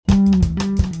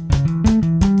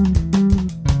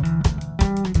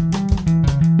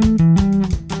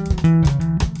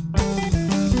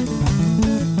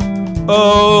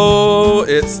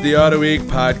It's the Autoweek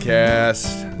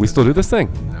Podcast. We still do this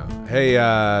thing. No. Hey,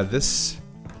 it's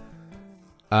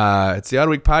the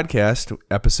Autoweek Podcast,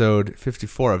 episode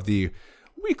 54 of the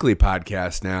weekly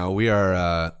podcast now. We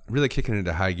are really kicking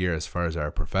into high gear as far as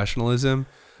our professionalism.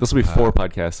 This will be 4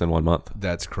 podcasts in 1 month.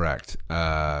 That's correct.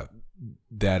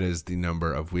 That is the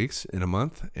number of weeks in a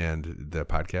month, and the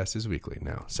podcast is weekly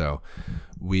now. So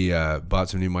we bought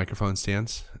some new microphone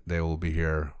stands. They will be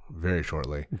here very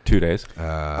shortly. 2 days.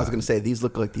 I was going to say, these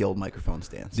look like the old microphone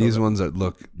stands. These ones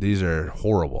these are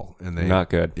horrible. And they not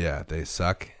good. Yeah, they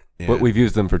suck. But we've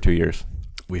used them for 2 years.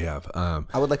 We have.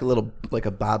 I would like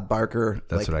a Bob Barker.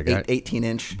 That's what I got.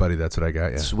 18-inch. Buddy, that's what I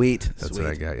got, yeah. Sweet. That's what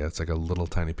I got, yeah. It's like a little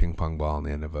tiny ping pong ball on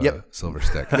the end of a silver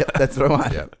stick. Yep, that's what I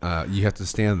want. Yep. You have to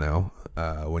stand, though,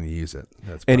 when you use it.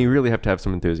 And you really have to have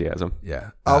some enthusiasm. Yeah.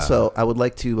 Also, I would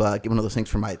like to get one of those things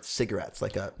for my cigarettes,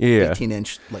 like a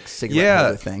 18-inch like cigarette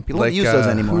holder thing. People don't use those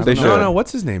anymore. They should. No,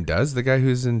 what's his name does? The guy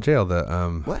who's in jail.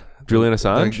 What? Julian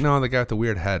Assange? The guy with the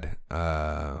weird head. You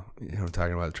know what I'm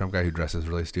talking about? The Trump guy who dresses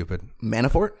really stupid.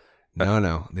 Manafort?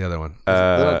 No, the other one.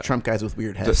 The Trump guys with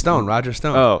weird heads. Roger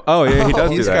Stone. Oh yeah, he does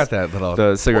do that. He's got that little...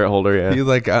 The cigarette holder, yeah. He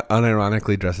like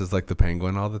unironically dresses like the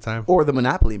Penguin all the time. Or the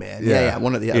Monopoly Man. Yeah,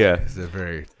 one or the other. Yeah. He's a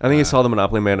very... I think he saw the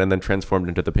Monopoly Man and then transformed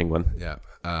into the Penguin.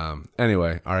 Yeah.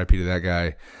 Anyway, RIP to that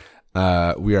guy.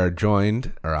 We are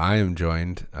joined, or I am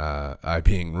joined, I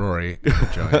being Rory,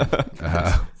 joined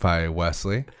by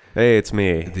Wesley. Hey, it's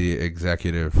me. The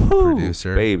executive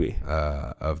producer baby.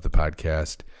 Of the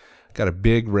podcast. Got a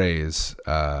big raise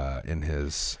in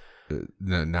his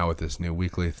now with this new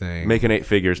weekly thing. Making 8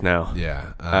 figures now.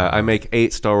 Yeah. I make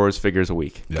 8 Star Wars figures a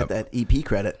week. Get that EP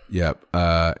credit. Yep.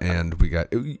 And we got,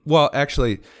 well,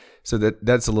 actually, so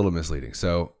that's a little misleading.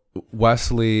 So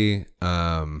Wesley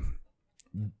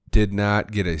did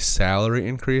not get a salary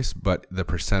increase, but the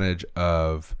percentage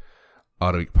of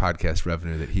Autoweek podcast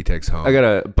revenue that he takes home, I got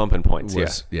a bump in points.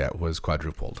 was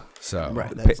quadrupled. So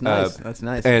right, that's nice. That's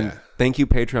nice. And thank you,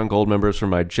 Patreon Gold members, for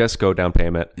my Just Go down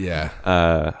payment. Yeah,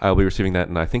 I'll be receiving that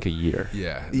in I think a year.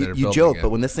 Yeah, you joke,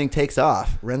 but when this thing takks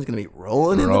off, Ren's gonna be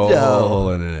rolling in the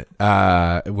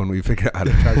dough. When we figure out how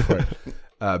to charge for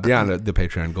it. Beyond the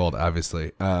Patreon Gold,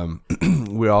 obviously.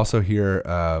 We're also here.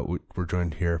 We're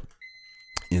joined here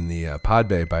in the pod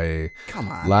bay by a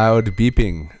loud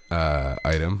beeping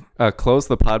item. Close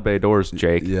the pod bay doors,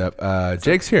 Jake. Yep.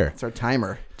 Jake's here. It's our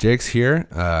timer. Jake's here.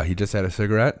 He just had a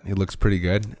cigarette. He looks pretty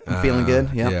good. I'm feeling good.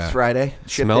 Yeah. It's Friday.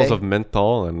 Smells day. of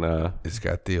menthol and he's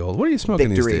got the old. What are you smoking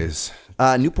Victory. these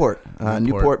days?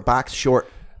 Newport box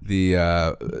short. The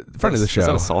front of the show. Is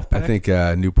that a soft pack? I think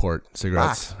Newport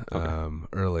cigarettes.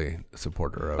 Early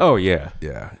supporter of. Oh yeah.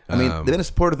 I mean, they've been a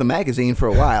supporter of the magazine for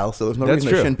a while, so there's no reason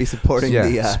they shouldn't be supporting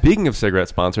the. Speaking of cigarette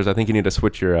sponsors, I think you need to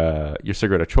switch your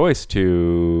cigarette of choice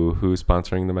to who's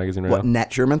sponsoring the magazine right now. What,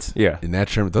 Nat Sherman's? Yeah, Nat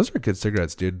Sherman. Those are good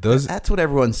cigarettes, dude. That's what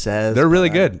everyone says. They're really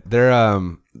good. They're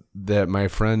that my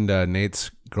friend Nate's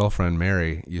girlfriend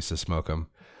Mary used to smoke them.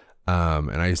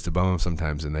 And I used to bum them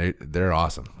sometimes, and they're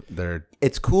awesome.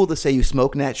 It's cool to say you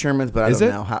smoke Nat Sherman's, but I don't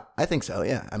know how. I think so.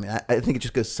 Yeah. I mean, I think it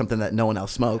just goes something that no one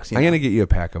else smokes. I'm gonna get you a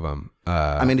pack of them.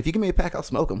 I mean, if you give me a pack, I'll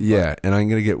smoke them. Yeah, and I'm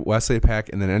gonna get Wesley a pack,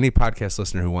 and then any podcast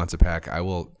listener who wants a pack, I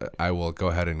will go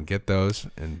ahead and get those.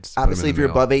 And obviously, if you're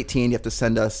above 18, you have to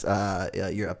send us a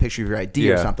picture of your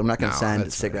ID or something. I'm not gonna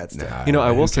send cigarettes.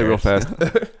 I will say real fast,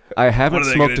 I haven't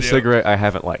smoked a cigarette I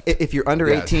haven't liked. If you're under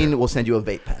 18, we'll send you a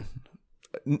vape pen.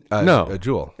 No, a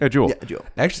Juul. A Juul. Yeah, a Juul.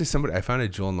 Actually, I found a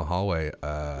Juul in the hallway.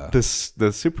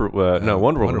 The super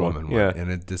Wonder Woman. Yeah, and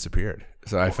it disappeared.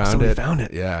 So I found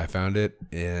it. Yeah, I found it.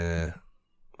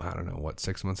 I don't know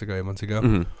 6 months ago, 8 months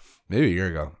ago, maybe a year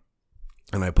ago,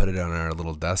 and I put it on our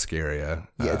little desk area.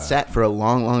 Yeah, it sat for a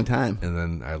long, long time. And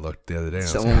then I looked the other day. And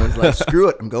someone was like, "Screw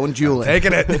it, I'm going Juuling."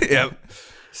 Taking it. Yep.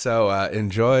 So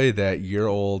enjoy that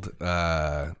year-old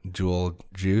Juul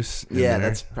juice. Yeah,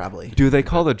 that's probably. Do they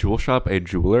call the Juul shop a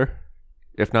jeweler?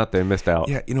 If not, they missed out.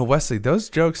 Yeah, Wesley, those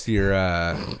jokes you're.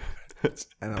 I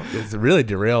know it really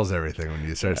derails everything when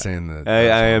you start saying that.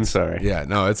 I am sorry. Yeah,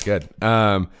 no, it's good.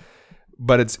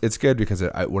 But it's good because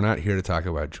we're not here to talk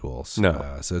about Juuls.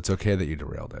 No, so it's okay that you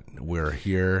derailed it. We're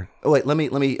here. Oh wait, let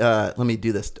me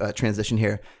do this transition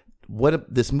here.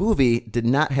 This movie did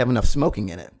not have enough smoking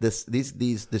in it. This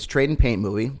Trade and Paint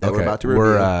movie that we're about to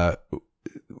review.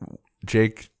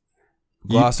 Jake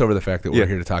glossed over the fact that we're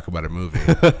here to talk about a movie.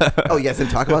 Oh, you guys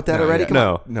didn't talk about that already?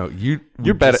 No,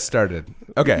 you're bad at started.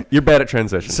 Okay, you're bad at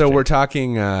transitions. So Jake. we're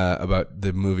talking about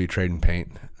the movie Trade and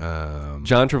Paint.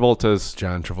 John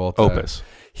Travolta opus.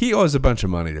 He owes a bunch of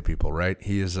money to people, right?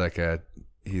 He is like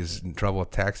he's in trouble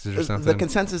with taxes or something. The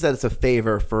consensus that it's a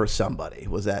favor for somebody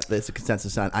was that it's a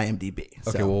consensus on IMDb.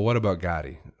 Okay, so. well, what about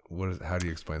Gotti? How do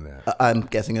you explain that? I'm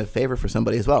guessing a favor for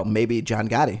somebody as well. Maybe John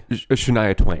Gotti.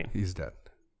 Shania Twain. He's dead.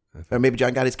 Or maybe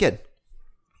John Gotti's kid.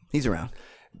 He's around.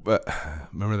 But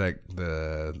remember that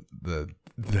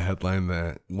the headline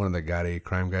that one of the Gotti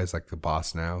crime guys, like the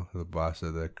boss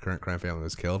of the current crime family,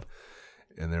 was killed,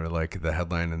 and they were like, the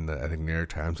headline in I think New York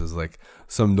Times was like,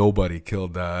 some nobody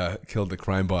killed the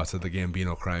crime boss of the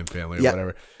Gambino crime family or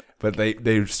whatever. But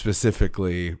they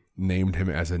specifically named him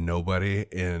as a nobody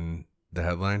in the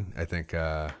headline. I think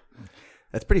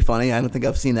that's pretty funny. I don't think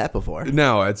I've seen that before.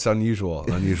 No, it's unusual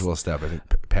step. I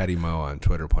think Patty Moe on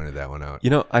Twitter pointed that one out.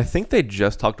 I think they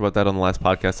just talked about that on the last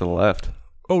podcast on the left.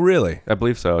 Oh, really? I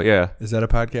believe so. Yeah. Is that a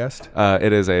podcast?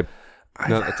 It is a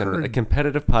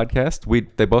competitive podcast. We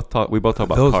both talk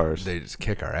about cars. They just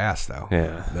kick our ass though.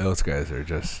 Yeah. Those guys are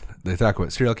they talk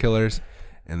about serial killers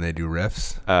and they do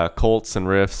riffs. Colts and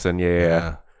riffs and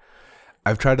yeah.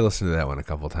 I've tried to listen to that one a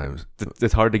couple times.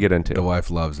 It's hard to get into. The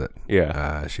wife loves it.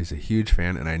 Yeah. She's a huge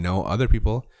fan, and I know other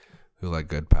people who like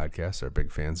good podcasts are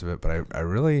big fans of it, but I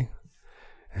really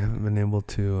haven't been able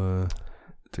to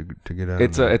get out.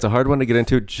 It's a hard one to get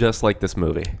into, just like this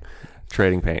movie,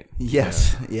 Trading Paint.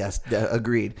 Yes,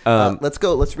 agreed. Let's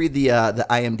go. Let's read the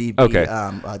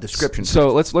IMDb description.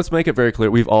 So let's make it very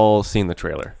clear. We've all seen the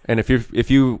trailer, and if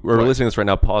you are listening to this right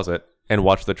now, pause it and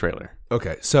watch the trailer.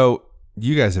 Okay, so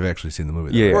you guys have actually seen the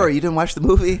movie. Yeah. Rory, you didn't watch the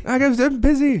movie? I'm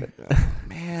busy.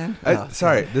 Man.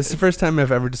 Sorry, this is the first time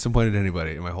I've ever disappointed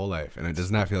anybody in my whole life, and it does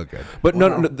not feel good. But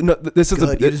no, this is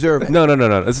you deserve it. No.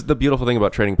 This is the beautiful thing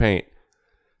about Trading Paint.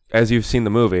 As you've seen the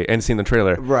movie and seen the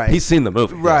trailer, right? He's seen the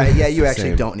movie, right? Yeah, you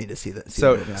actually don't need to see the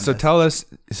movie. So tell us.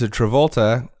 So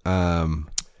Travolta,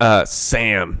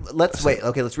 Sam. Let's read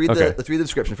the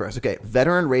description first. Okay,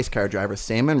 veteran race car driver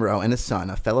Sam Monroe and his son,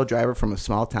 a fellow driver from a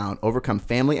small town, overcome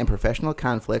family and professional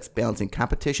conflicts, balancing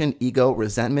competition, ego,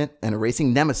 resentment, and a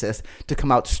racing nemesis to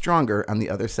come out stronger on the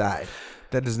other side.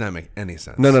 That does not make any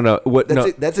sense. No.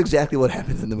 That's exactly what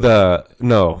happens in the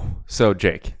movie. So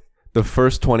Jake, the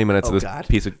first 20 minutes of this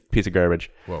piece of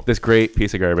garbage, this great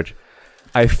piece of garbage,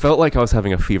 I felt like I was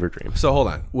having a fever dream. So hold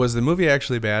on, was the movie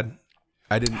actually bad?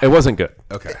 It wasn't good.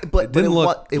 Okay, but it didn't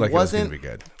look like it wasn't it was going to be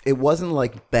good. It wasn't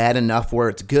like bad enough where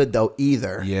it's good though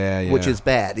either. Yeah. Which is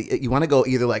bad. You want to go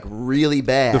either like really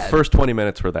bad. The first 20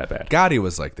 minutes were that bad. Gotti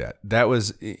was like that. That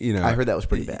was I heard that was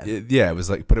pretty bad. It was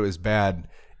like, but it was bad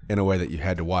in a way that you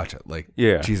had to watch it. Like,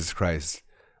 Jesus Christ.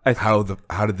 How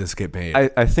did this get made?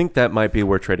 I think that might be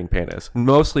where Trading Paint is.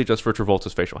 Mostly just for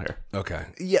Travolta's facial hair. Okay.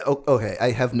 Yeah, okay.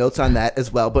 I have notes on that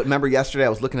as well. But remember yesterday I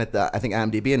was looking at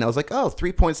IMDb and I was like,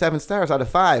 3.7 stars out of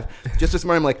 5. Just this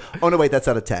morning I'm like, oh no, wait, that's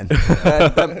out of 10.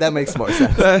 that makes more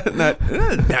sense. not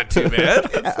too bad.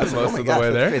 That's most of the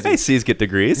way there. Hey, C's get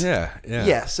degrees.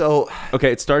 Yeah, so...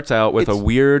 Okay, it starts out with a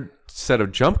weird set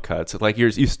of jump cuts. Like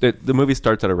the movie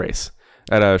starts at a race.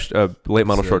 At a late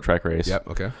model short track race. Yep,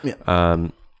 okay. Yeah.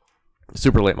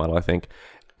 Super late model, I think.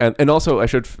 And also, I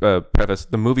should preface,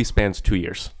 the movie spans 2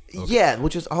 years. Okay. Yeah,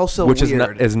 which is also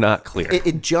weird. Is not clear.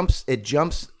 It jumps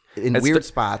in weird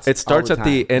spots. It starts at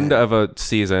the end of a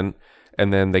season,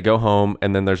 and then they go home,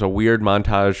 and then there's a weird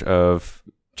montage of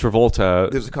Travolta.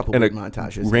 There's a couple weird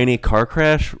montages. Rainy car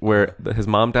crash where his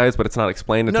mom dies, but it's not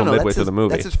explained until midway through the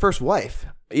movie. That's his first wife.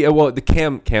 Yeah, well,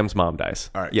 Cam's mom dies.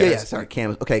 All right. Yeah, sorry,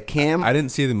 Cam. Okay, Cam. I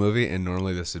didn't see the movie, and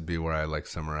normally this would be where I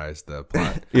summarize the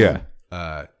plot. Yeah.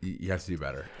 You have to do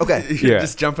better. Okay. You're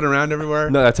just jumping around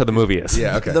everywhere. No, that's how the movie is.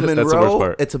 Yeah. Okay. The Monroe. That's the worst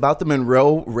part. It's about the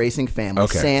Monroe racing family.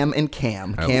 Okay. Sam and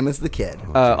Cam. Cam is the kid.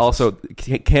 Also,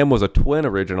 Cam was a twin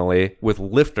originally with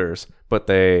lifters, but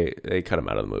they cut him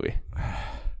out of the movie.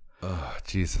 Oh,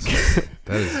 Jesus.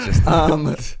 That is just...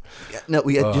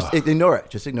 Just ignore it.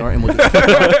 Just ignore it, and we'll do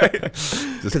it.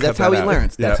 Because that's how he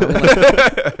learns. That's how he learns. You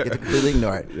have to completely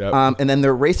ignore it. Yep. And then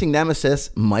their racing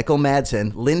nemesis, Michael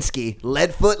Madsen,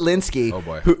 Leadfoot Linsky. Oh,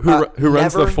 boy. Who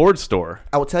runs the Ford store.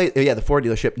 I will tell you, the Ford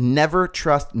dealership. Never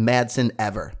trust Madsen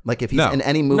ever. Like, if he's in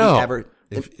any movie ever...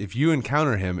 If you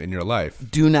encounter him in your life,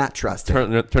 do not trust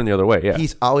him. Turn the other way. Yeah,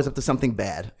 he's always up to something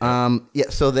bad.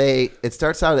 So it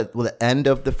starts out at the end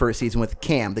of the first season with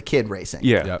Cam, the kid racing.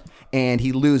 Yeah, yep. And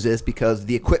he loses because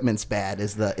the equipment's bad.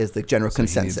 Is the general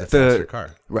consensus? He needs a faster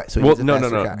car. Right. So he needs a faster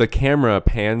car. The camera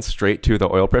pans straight to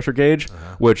the oil pressure gauge,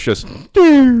 which just.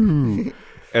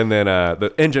 And then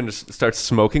the engine just starts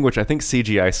smoking, which I think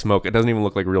CGI smoke. It doesn't even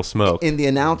look like real smoke. And the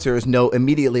announcers know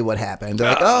immediately what happened.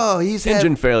 They're like, he's had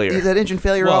engine failure. He's had engine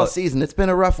failure all season. It's been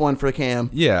a rough one for Cam.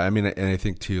 Yeah, I mean, and I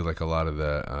think too, like a lot of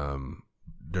the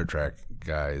dirt track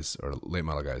guys or late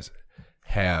model guys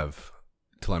have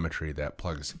telemetry that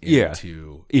plugs Yeah.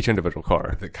 into Each individual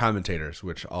car. the commentators,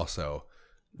 which also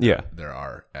Yeah. there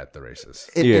are at the races.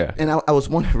 And I was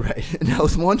wondering, right? And I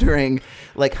was wondering,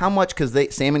 like, how much, because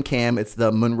Sam and Cam, it's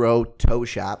the Monroe Tow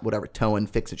Shop, whatever, tow and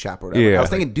fix it shop or whatever. Yeah. I was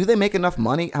thinking, do they make enough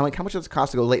money? How much does it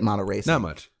cost to go late model racing? Not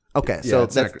much. Okay, Yeah, so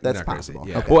it's that's not possible.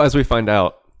 crazy, yeah. Okay. Well, as we find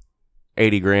out,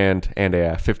 $80,000 and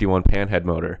a 51 panhead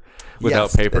motor without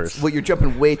Yes, papers. Well, you're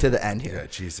jumping way to the end Yeah, here.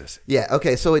 Jesus. Yeah.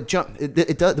 Okay. So it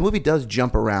does. The movie does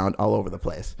jump around all over the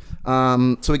place.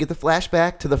 So we get the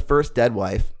flashback to the first dead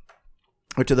wife,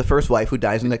 or to the first wife who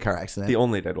dies in a car accident. The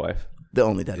only dead wife. The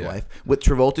only dead wife, with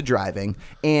Travolta driving,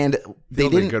 and The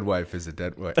only good wife is a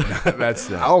dead wife. No, that's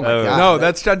not. Oh my God. No,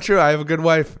 that's not true. I have a good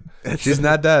wife. She's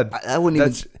not dead. I wouldn't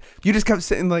even. You just kept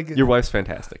saying like Your wife's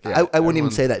fantastic. Yeah. I wouldn't even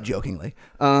say that jokingly.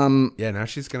 yeah. Now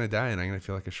she's gonna die, and I'm gonna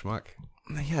feel like a schmuck.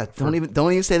 Yeah, don't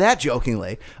even say that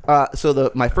jokingly.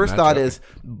 So my first not thought joking. is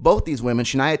both these women,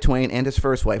 Shania Twain and his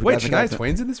first wife. who Wait, dies in a car Shania accident,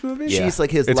 Twain's in this movie? Yeah. She's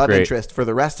like his It's love great. interest for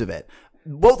the rest of it.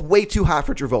 Both way too hot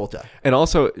for Travolta. And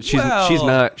also, she's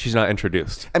not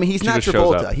introduced. I mean, he's She not just shows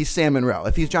Travolta. up. He's Sam Monroe.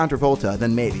 If he's John Travolta,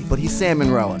 then maybe. But he's Sam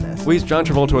Monroe in this. Well, he's John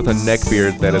Travolta with a neck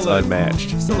beard that is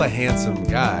unmatched. He's still a handsome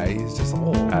guy. He's just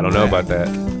old. I don't know about that.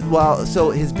 Well,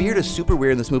 so his beard is super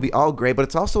weird in this movie, all gray, but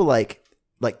it's also like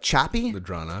choppy. The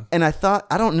drawn on. And I thought,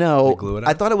 I don't know, They glue it on?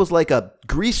 I thought it was like a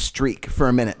grease streak for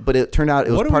a minute, but it turned out it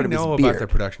was What do part we of know his about beard. the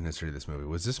production history of this movie?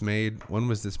 Was this made? When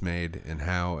was this made, and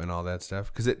how, and all that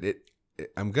stuff? Because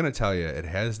I'm gonna tell you, it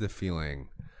has the feeling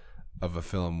of a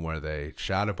film where they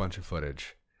shot a bunch of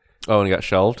footage, Oh, and he got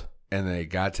shelved? and they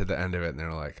got to the end of it, and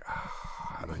they're like,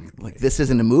 I don't Like, this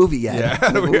isn't a movie yet. Yeah.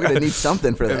 Like, we're going to need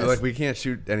something for And this. they're like, we can't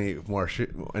shoot any more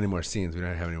scenes. We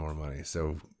don't have any more money,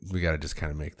 so we got to just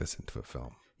kind of make this into a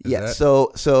film. Is Yeah, that-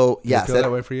 so yes, feel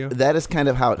that way for you? That is kind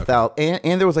of how it felt,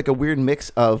 and there was like a weird mix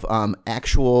of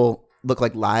actual look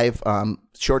like live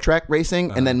short track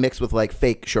racing, and then mixed with like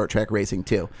fake short track racing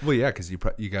too. Well, yeah, because you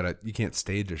can't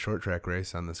stage a short track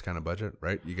race on this kind of budget,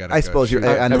 right? You got. I suppose you're. On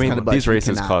I this mean, kind of budget, these you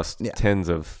races cannot- cost yeah. tens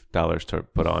of dollars to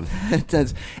put on.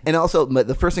 And also,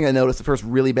 the first thing I noticed, the first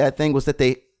really bad thing was that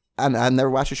I've never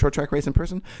watched a short track race in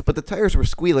person, but the tires were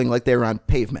squealing like they were on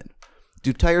pavement.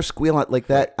 Do tires squeal like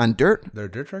that on dirt? They're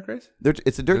a dirt track race.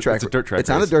 It's a dirt track. It's a dirt track It's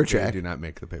on a race. dirt They track. do not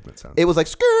make the pavement sound. It was like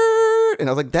skirt, and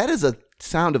I was like, that is a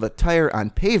sound of a tire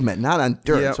on pavement, not on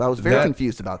dirt. Yeah, so I was very that-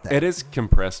 confused about that. It is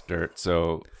compressed dirt,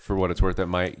 so for what it's worth,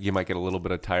 you might get a little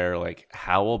bit of tire like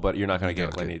howl, but you're not going to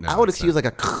get don't any. get- I would excuse like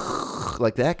a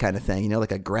like that kind of thing,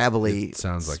 like a gravelly. It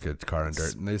sounds like a car in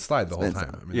dirt, and they slide the whole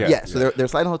time. I mean, Yeah. So they're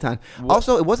sliding the whole time.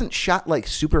 Also, it wasn't shot like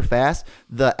super fast.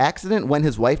 The accident when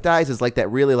his wife dies is like that.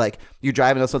 Really, like you're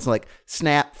driving something like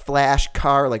snap, flash,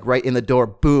 car like right in the door,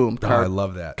 boom, car. I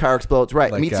love that. Car explodes.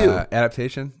 Right, Like, me too.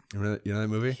 Adaptation. You know that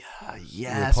movie?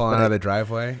 Yes, Pulling but out of the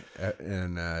driveway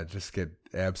and just get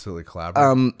absolutely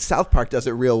clobbered. South Park does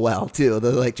it real well too.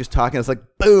 They're like just talking, it's like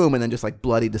boom, and then just like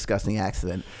bloody, disgusting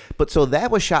accident. But so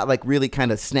that was shot like really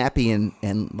kind of snappy and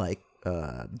like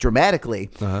dramatically.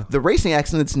 The racing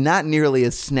accident's not nearly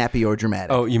as snappy or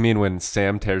dramatic. Oh, you mean when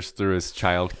Sam tears through his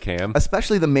child Cam?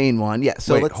 Especially the main one. Yeah.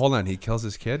 So Wait, hold on. He kills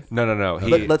his kid? No.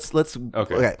 let's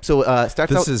okay. So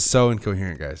starts This out. is so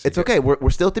incoherent, guys. It's okay. We're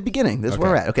still at the beginning. This is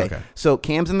where we're at. Okay. So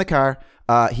Cam's in the car.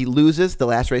 He loses the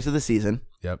last race of the season.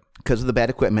 Yep. Because of the bad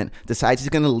equipment, decides he's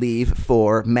going to leave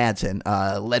for Madsen,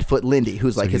 Leadfoot Lindy,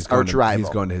 who's like his arch rival.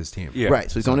 He's going to his team. Yeah. Right,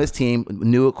 so he's going to his team,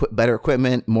 better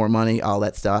equipment, more money, all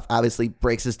that stuff. Obviously,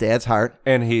 breaks his dad's heart.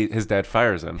 And his dad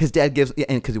fires him. His dad gives,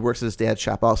 and because he works at his dad's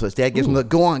shop also, his dad gives him the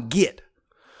go on, get.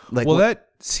 Like, Well, that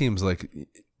seems like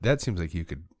you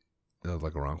could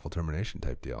like a wrongful termination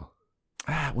type deal.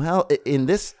 well, in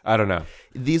this, I don't know.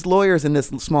 these lawyers in this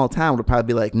small town would probably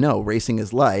be like, no, racing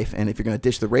is life, and if you're going to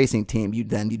ditch the racing team, you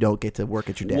don't get to work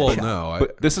at your dad's Well, shop. no.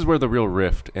 But this is where the real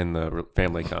rift in the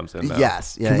family comes in. Though.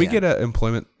 Yes, yeah. Can we yeah. get an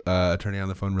employment attorney on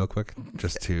the phone real quick?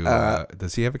 Just to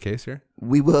does he have a case here?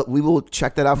 We will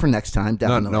check that out for next time.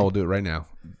 Definitely. No, we'll do it right now.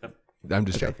 I'm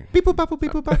just joking. Beep boop, bop, boop,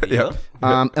 beep boop, bop. Yeah.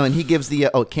 And he gives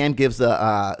Cam gives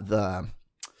the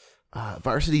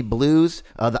Varsity Blues,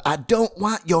 the I don't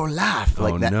want your life,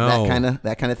 like Oh, that no.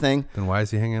 that kind of thing. Then why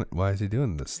is he hanging? Why is he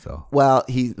doing this still? Well,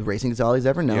 racing is all he's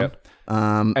ever known. Yep.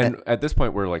 And at this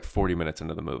point, we're like 40 minutes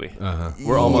into the movie. Uh-huh.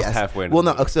 We're almost Yes. halfway into Well,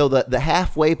 the no. movie. So the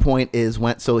halfway point is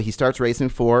when he starts racing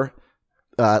for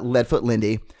Leadfoot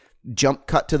Lindy. Jump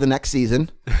cut to the next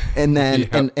season, and then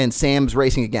Yep. and Sam's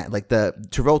racing again. Like the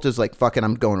Travolta's like, fuck it,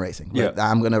 I'm going racing. Like, Yeah.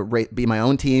 I'm gonna be my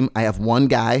own team. I have one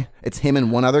guy. It's him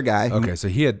and one other guy. Okay, so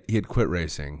he had quit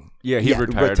racing. Yeah, he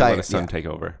retired to retired, let his son yeah. take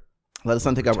over. Let his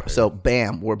son take over. So,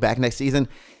 bam, we're back next season.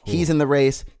 He's in the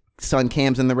race. son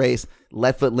Cam's in the race.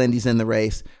 Leadfoot Lindy's in the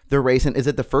race. They're racing. Is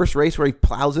it the first race where he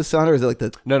plows his son, or is it like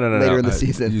the later in the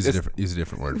season? Use a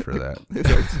different word for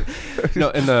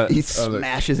that. He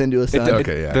smashes into his son.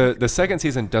 The second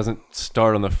season doesn't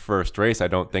start on the first race. I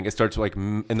don't think it starts like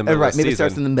in the middle. Right, of the maybe season, it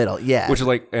starts in the middle. Yeah, which is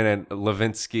like and then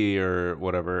Levinsky or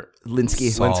whatever.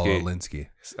 Linsky.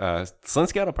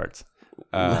 Slinsky Auto Parts.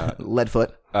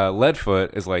 Leadfoot.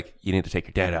 Leadfoot is like, you need to take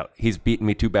your dad out. He's beaten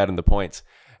me too bad in the points.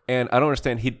 And I don't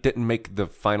understand. He didn't make the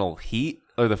final heat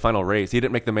or the final race. He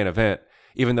didn't make the main event,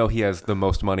 even though he has the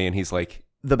most money and he's like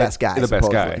the best guy. The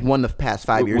best guy. Won the past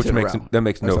 5 years in a row. That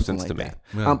makes no sense to me.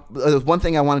 Yeah. There's one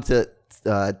thing I wanted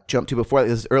to jump to before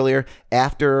this earlier.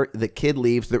 After the kid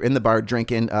leaves, they're in the bar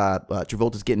drinking.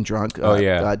 Travolta's getting drunk.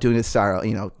 Doing his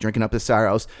sorrow. Drinking up his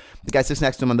sorrows. The guy sits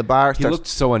next to him on the bar. He looked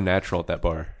so unnatural at that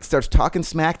bar. Starts talking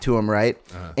smack to him, right?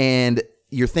 And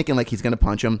you're thinking like he's going to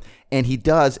punch him, and he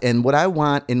does. And what I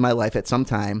want in my life at some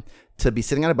time to be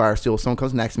sitting on a bar stool, someone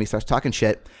comes next to me, starts talking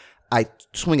shit. I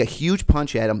swing a huge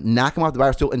punch at him, knock him off the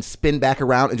bar stool, and spin back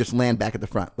around and just land back at the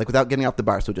front, like without getting off the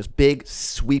bar stool. Just big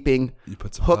sweeping You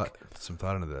put some hook. Some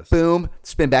thought into this. Boom,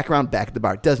 spin back around, back at the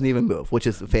bar. Doesn't even move, which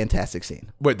is a fantastic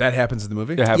scene. Wait, that happens in the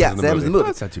movie? It happens Yes, in the that happens in the movie.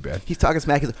 That's not too bad. He's talking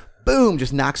smack. He's like, boom,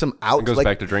 just knocks him out. And goes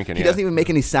back to drinking. He doesn't even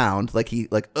make any sound. Like he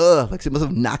like he must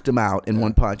have knocked him out in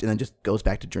one punch, and then just goes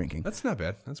back to drinking. That's not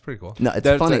bad. That's pretty cool. No, it's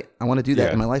funny. I want to do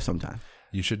that in my life sometime.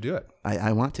 You should do it.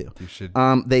 I want to. You should.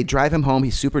 They drive him home.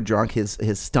 He's super drunk. His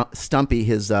Stumpy,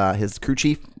 his crew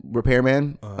chief,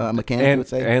 repairman, mechanic, would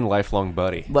say, and lifelong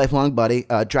buddy,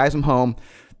 drives him home.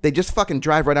 They just fucking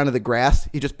drive right onto the grass.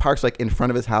 He just parks like in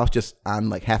front of his house, just on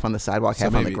like half on the sidewalk,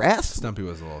 half on the grass. Stumpy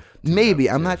was a little.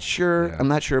 Maybe I'm not sure. Yeah. I'm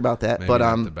not sure about that. Maybe but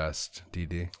not the best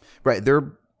DD. Right, they're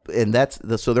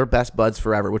best buds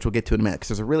forever, which we'll get to in a minute. Because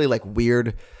there's a really like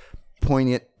weird,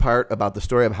 poignant part about the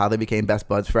story of how they became best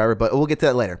buds forever. But we'll get to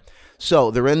that later. So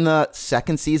they're in the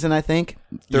second season, I think,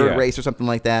 third race or something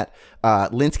like that.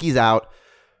 Linsky's out.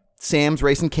 Sam's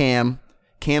racing Cam.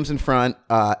 Cam's in front,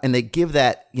 and they give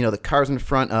that, the car's in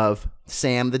front of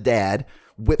Sam, the dad,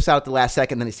 whips out at the last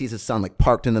second, then he sees his son like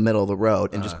parked in the middle of the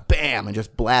road and just bam, and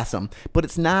just blasts him. But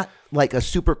it's not like a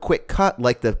super quick cut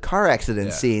like the car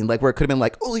accident scene, like where it could have been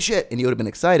like, holy shit, and you would have been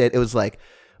excited. It was like,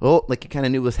 like you kind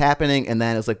of knew what was happening, and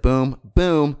then it was like, boom,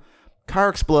 boom, car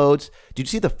explodes. Did you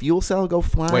see the fuel cell go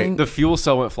flying? Wait, the fuel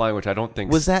cell went flying, which I don't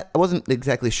think... Was that... I wasn't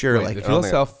exactly sure. Wait, the fuel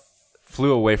cell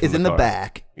flew away from is the in car. The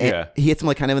back. And he hits him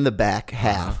like kind of in the back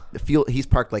half. The he's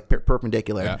parked like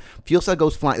perpendicular. Yeah. Fuel cell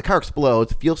goes flying. The car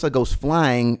explodes. Fuel cell goes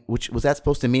flying. Which was that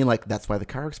supposed to mean? Like that's why the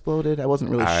car exploded? I wasn't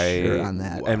really sure on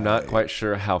that. I'm not quite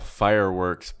sure how fire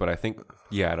works, but I think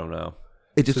I don't know.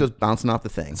 It just goes bouncing off the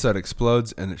thing. So it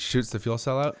explodes and it shoots the fuel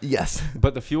cell out? Yes.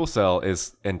 But the fuel cell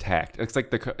is intact. It's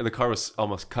like the car was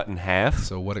almost cut in half.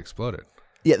 So what exploded?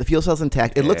 Yeah, the fuel cell's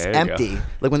intact. It looks empty.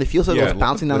 Like when the fuel cell goes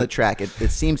bouncing down the track, it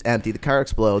seems empty. The car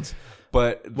explodes.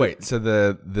 But wait, so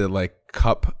the like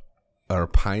cup or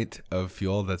pint of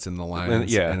fuel that's in the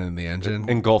lines and in the engine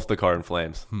engulfed the car in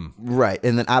flames. Right,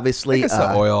 and then obviously I guess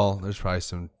the oil. There's probably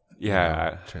some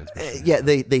transmission.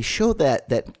 They showed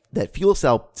that fuel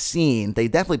cell scene. They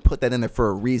definitely put that in there for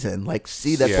a reason. Like,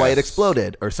 see, that's why it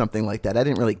exploded or something like that. I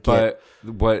didn't really get.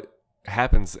 But what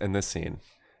happens in this scene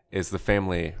is the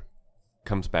family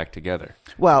comes back together.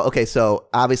 Well, okay, so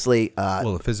obviously,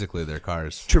 physically their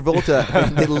cars.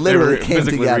 Travolta, they literally came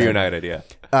physically together. Reunited, yeah.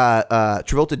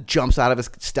 Travolta jumps out of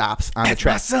his stops on the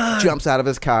track, jumps out of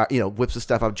his car, whips the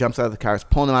stuff up, jumps out of the car, is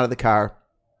pulling him out of the car.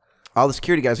 All the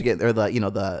security guys are getting there,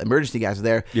 the emergency guys are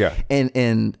there. Yeah.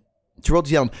 And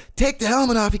Travolta's yelling, "Take the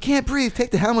helmet off! You can't breathe!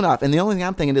 Take the helmet off!" And the only thing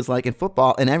I'm thinking is like in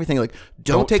football and everything, like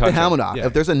don't take the helmet off. Yeah.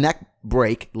 If there's a neck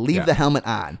break, leave the helmet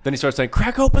on. Then he starts saying,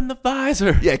 "Crack open the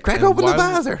visor!" Yeah, crack open the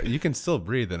visor. You can still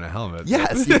breathe in a helmet.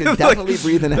 Yes, you can definitely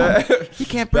breathe in a helmet. You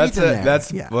can't breathe in there.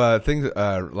 That's things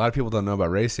a lot of people don't know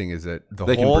about racing is that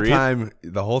the whole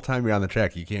time you're on the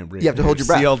track, you can't breathe. You have to hold your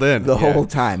breath sealed in the whole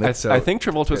time. I think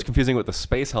Travolta was confusing with the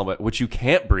space helmet, which you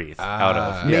can't breathe out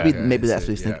of. Maybe that's what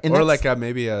he's thinking. Or like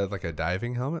maybe a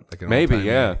diving helmet. Like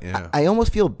I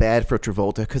almost feel bad for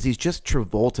Travolta because he's just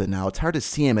Travolta now. It's hard to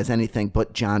see him as anything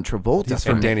but John Travolta.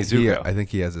 And Danny Zuko. I think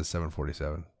he has a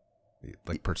 747.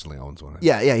 He personally owns one.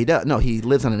 Yeah, he does. No, he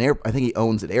lives on an air. I think he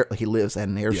owns an air. Like he lives at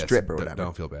an airstrip or whatever.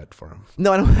 Don't feel bad for him.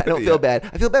 No, I don't feel bad.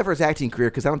 I feel bad for his acting career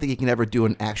because I don't think he can ever do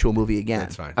an actual movie again.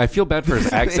 That's fine. I feel bad for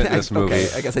his accent in this movie. Okay,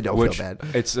 I guess I don't feel bad.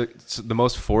 It's the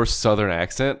most forced Southern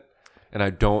accent, and I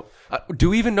don't. Do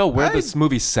we even know where this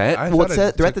movie's set?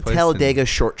 They're at the Talladega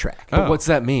short track. But what's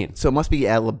that mean? So it must be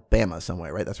Alabama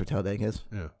somewhere, right? That's where Talladega is?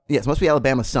 Yeah. Yes, it must be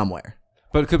Alabama somewhere.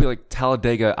 But it could be like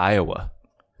Talladega, Iowa.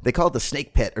 They call it the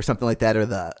snake pit or something like that, or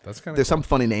there's some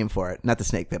funny name for it. Not the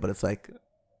snake pit, but it's like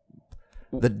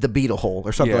the beetle hole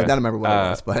or something like that. I don't remember what it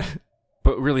was,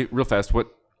 but really, real fast,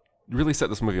 what really set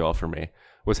this movie off for me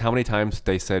was how many times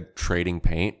they said trading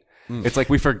paint. It's like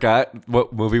we forgot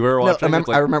what movie we were watching.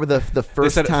 I remember the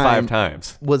first they said time. It 5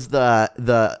 times. Was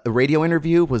the radio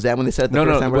interview? Was that when they said it the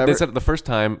first time? No, they said it the first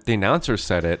time. The announcer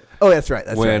said it. Oh, that's right.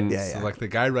 That's right. Yeah. So like the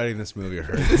guy writing this movie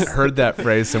heard that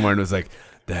phrase somewhere and was like,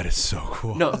 "That is so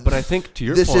cool." No, but I think to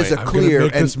your this point, is a clear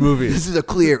and this movie. This is a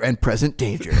clear and present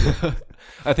danger.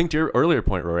 I think to your earlier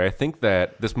point, Rory, I think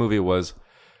that this movie was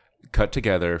cut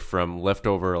together from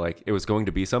leftover, like it was going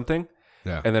to be something,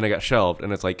 and then it got shelved,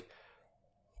 and it's like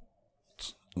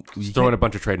throw in a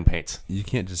bunch of trading paints. You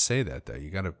can't just say that though. You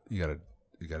gotta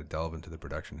delve into the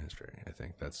production history. I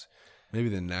think that's maybe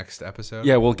the next episode.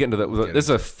 Yeah, we'll get into that. This is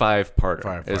a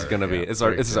 5-parter. It's gonna be. This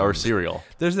is our serial.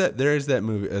 There is that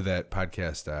movie, that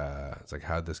podcast. It's like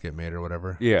How'd This Get Made or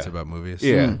whatever. Yeah, it's about movies.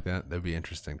 Yeah, that'd be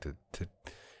interesting to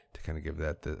kind of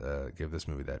give this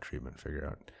movie that treatment. Figure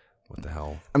out what the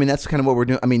hell. I mean, that's kind of what we're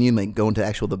doing. I mean, you like go into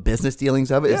the business dealings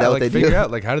of it. Is that what they figure do?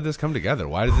 out like how did this come together?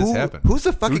 Why did this happen? Who's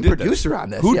the fucking producer on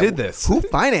this? Who did this? Who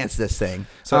financed this thing?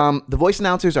 So the voice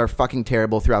announcers are fucking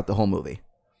terrible throughout the whole movie.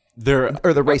 They're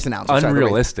the race announcers.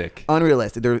 Unrealistic.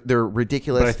 Unrealistic. They're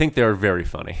ridiculous. But I think they're very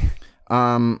funny.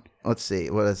 Let's see.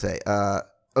 What did I say?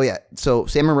 Oh yeah. So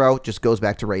Sam Monroe just goes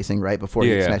back to racing right before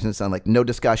he smashes the sun. Like no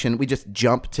discussion. We just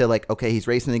jump to like okay, he's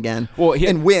racing again. Well,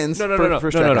 and wins.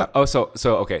 No. Oh, so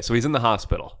okay. So he's in the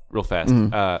hospital real fast.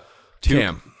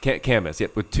 Cam is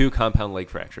with 2 compound leg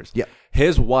fractures. Yeah.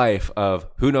 His wife of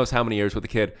who knows how many years with the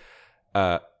kid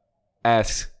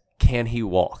asks, "Can he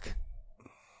walk?"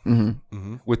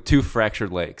 With 2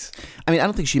 fractured legs. I mean, I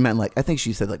don't think she meant like. I think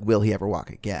she said like, "Will he ever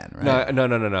walk again?" Right?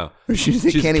 No. She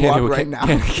said, "Can he walk right now?"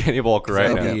 Can he walk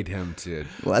right now? I need him to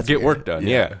get work done.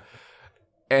 Yeah.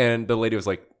 And the lady was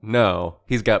like, "No,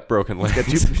 he's got broken legs.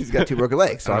 He's got 2 broken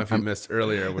legs." So I don't know if you missed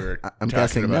earlier. We were I'm talking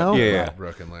guessing about no.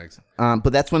 broken legs.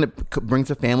 But that's when it brings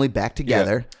the family back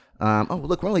together. Yeah.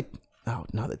 Look, we're only. Oh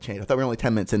no, that changed. I thought we were only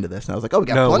 10 minutes into this, and I was like, "Oh, we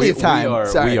got plenty of time."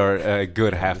 We are a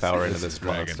good half hour into this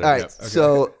dragon. All right,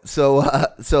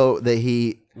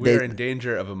 We're in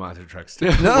danger of a monster truck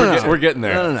stick. We're getting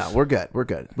there. No, we're good. We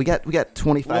got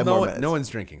 25 more minutes. No one's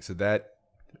drinking, so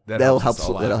that'll help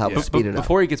speed it up.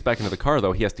 Before he gets back into the car,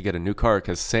 though, he has to get a new car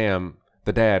because Sam,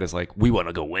 the dad, is like, "We want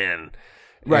to go win."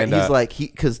 Right, and, he's like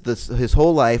because his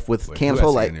whole life with Cam's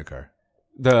whole life. A new car?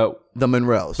 The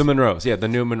Monroes. The Monroes, yeah, the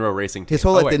new Monroe racing team. His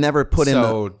whole life, they never put in.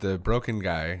 So the broken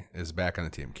guy is back on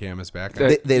the team. Cam is back.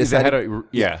 They decided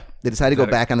to go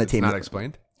back on the team. Not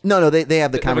explained. No, they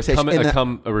have the conversation.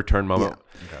 A return moment.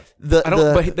 Yeah.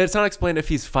 Okay. But that's not explained if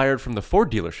he's fired from the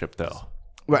Ford dealership, though.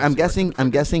 Right, I'm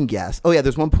guessing yes. Oh yeah,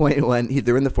 there's one point when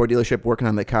they're in the Ford dealership working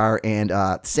on the car, and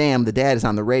Sam, the dad, is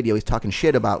on the radio. He's talking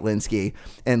shit about Linsky,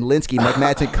 and Linsky, Mike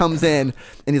Madsen, comes in,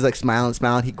 and he's like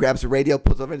smiling. He grabs the radio,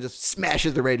 puts it over, and just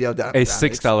smashes the radio down. A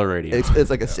 $6 radio. It's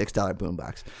like a $6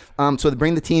 boombox. So they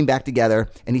bring the team back together,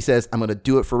 and he says, "I'm going to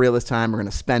do it for real this time. We're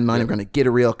going to spend money. We're going to get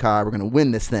a real car. We're going to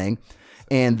win this thing."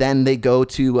 And then they go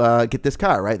to get this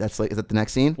car. Right? Is that the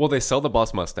next scene? Well, they sell the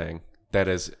Boss Mustang. That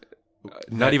is.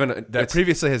 That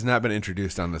previously has not been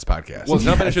introduced on this podcast. Well, it's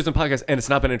not been introduced in the podcast, and it's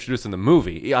not been introduced in the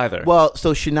movie either. Well,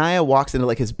 so Shania walks into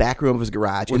like his back room of his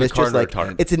garage, and it's just like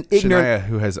it's an ignorant. Shania,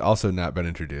 who has also not been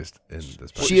introduced in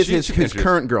this podcast. She is his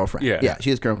current girlfriend. Yeah,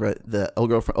 she is current girlfriend. The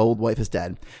old wife is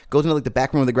dead. Goes into like the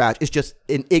back room of the garage. It's just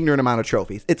an ignorant amount of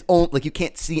trophies. It's like you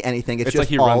can't see anything. It's just like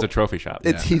he runs a trophy shop.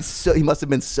 He must have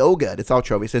been so good. It's all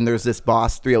trophies. And there's this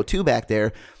Boss 302 back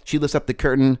there. She lifts up the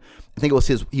curtain. I think it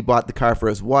was he bought the car for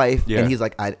his wife, and he's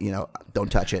like, don't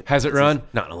touch it. Has it run?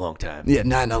 Not in a long time. Yeah,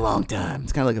 not in a long time.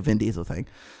 It's kind of like a Vin Diesel thing.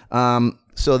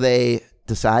 So they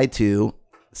decide to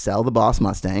sell the Boss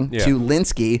Mustang to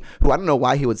Linsky, who I don't know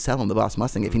why he would sell him the Boss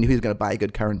Mustang if he knew he was going to buy a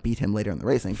good car and beat him later in the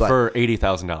racing. But for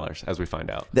 $80,000, as we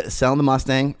find out. Selling the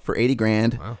Mustang for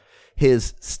 $80,000. Wow.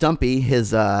 His Stumpy,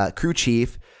 his crew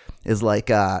chief, is like,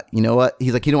 you know what?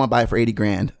 He's like, you don't want to buy it for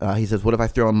 $80,000. He says, what if I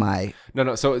throw in my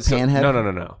panhead?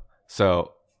 No.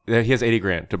 So he has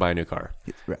 $80,000 to buy a new car,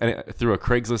 and through a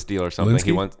Craigslist deal or something. Linsky?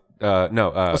 He wants.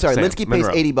 Linsky pays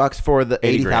 $80 for the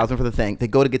 $80,000 for the thing. They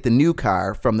go to get the new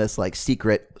car from this like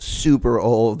secret, super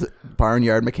old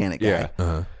barnyard mechanic guy.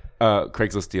 Yeah,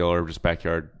 Craigslist deal or just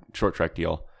backyard short track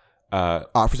deal.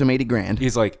 Offers him $80,000.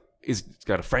 He's like. He's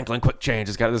got a Franklin quick change.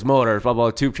 He's got this motor, blah, blah,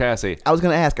 tube chassis. I was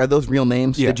going to ask, are those real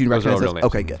names? Yeah, did you recognize those are all real names.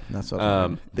 Okay, good. That's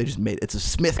what they just made it. It's a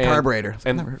Smith carburetor.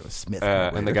 I've never heard of a Smith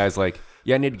carburetor. And the guy's like,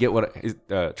 yeah, I need to get what...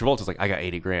 Travolta's like, I got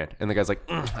 $80,000. And the guy's like,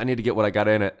 I need to get what I got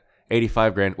in it,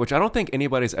 $85,000, which I don't think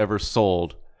anybody's ever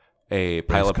sold a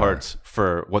pile of parts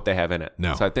for what they have in it.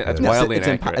 No. So I think that's wildly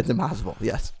inaccurate. It's impossible.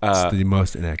 Yes. It's the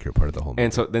most inaccurate part of the whole movie.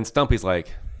 And so then Stumpy's like,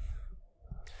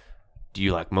 do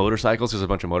you like motorcycles? There's a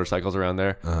bunch of motorcycles around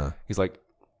there. He's like,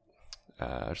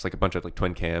 just like a bunch of like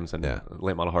twin cams and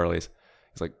late model Harleys.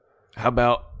 He's like, how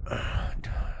about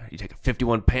you take a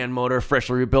 51 pan motor,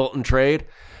 freshly rebuilt in trade?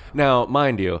 Now,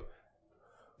 mind you,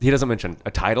 he doesn't mention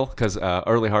a title because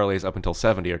early Harleys up until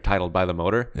 70 are titled by the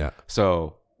motor. Yeah.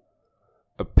 So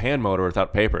a pan motor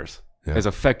without papers is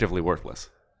effectively worthless.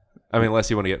 I mean, unless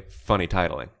you want to get funny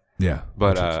titling. Yeah.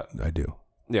 But I do.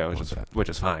 Yeah, which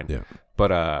is fine. Yeah.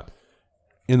 But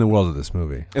in the world of this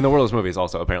movie. In the world of this movie is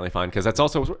also apparently fine because that's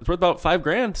also worth about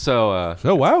 $5,000.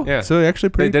 So wow. Yeah. So actually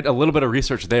they did a little bit of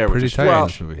research there, which is tight. Well,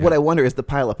 movie, what I wonder is the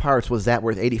pile of parts, was that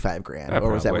worth $85,000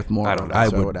 or was that worth more? I don't know.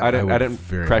 I didn't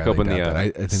crack open the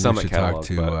I think Summit we should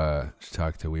catalog. should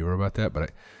talk to Weaver about that,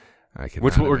 but I can.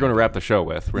 Which we're going to wrap the show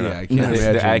with. I can't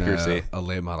imagine the accuracy. A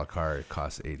late model car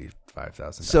costs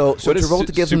 $85,000. So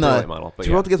Travolta gives him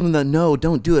the no,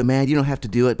 don't do it, man. You don't have to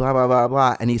do it. Blah blah blah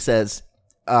blah. And he says,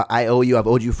 I owe you. I've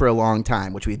owed you for a long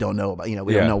time, which we don't know about.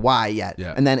 We don't know why yet.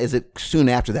 Yeah. And then is it soon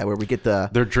after that where we get the?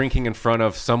 They're drinking in front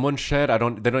of someone's shed. They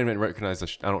don't even recognize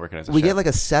the. I don't recognize the. We shed. get like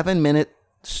a 7-minute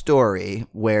story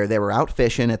where they were out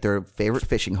fishing at their favorite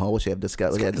fishing hole, which we have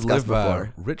discussed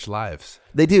before. Rich lives.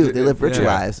 They do. They live rich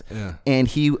lives. Yeah. And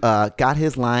he got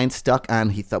his line stuck on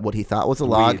what he thought was a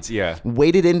log. Weeds, yeah.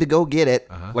 Waded in to go get it.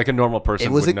 Like a normal person.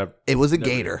 It was a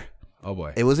gator. Oh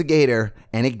boy. It was a gator,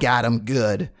 and it got him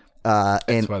good.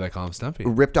 That's why they call him Stumpy.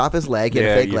 Ripped off his leg. He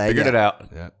had a fake leg. Figured it out.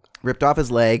 Yeah. Ripped off his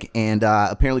leg, and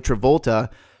apparently Travolta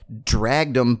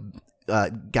dragged him,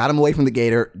 got him away from the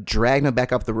gator, dragged him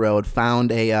back up the road,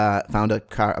 found a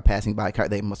car, a passing by car.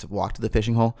 They must have walked to the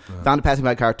fishing hole. Found a passing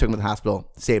by car, took him to the hospital,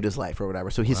 saved his life or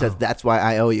whatever. So he says, "That's why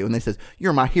I owe you." And they says,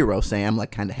 "You're my hero, Sam." Like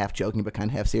kind of half joking, but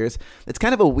kind of half serious. It's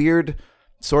kind of a weird,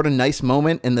 sort of nice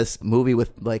moment in this movie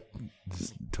with like.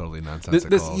 Totally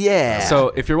nonsensical. Yeah.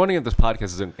 So if you're wondering if this podcast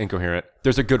is incoherent,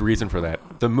 there's a good reason for that.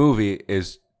 The movie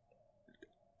is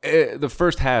the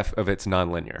first half of it's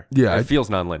nonlinear. Yeah, it feels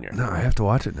nonlinear. No, I have to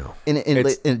watch it now. And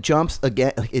it jumps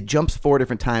again. It jumps 4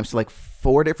 different times, so like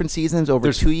 4 different seasons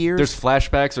over 2 years. There's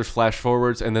flashbacks, there's flash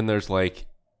forwards, and then there's like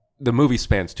the movie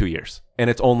spans 2 years, and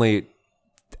it's only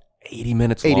 80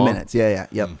 minutes long. 80 minutes. Yeah.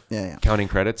 Yep. Yeah. Counting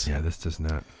credits. Yeah, this does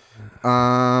not.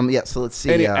 So let's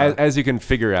see. As you can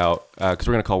figure out, because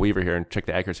we're going to call Weaver here and check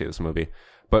the accuracy of this movie,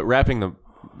 but wrapping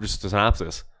just the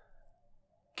synopsis,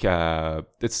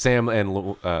 it's Sam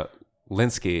and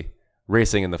Linsky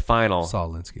racing in the final.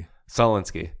 Saul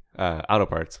Linsky. Auto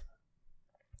Parts.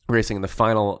 Racing in the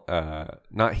final,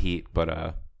 not heat,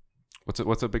 but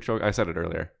what's a big show? I said it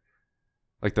earlier.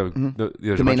 Like the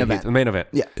main event. The main event.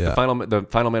 Yeah. The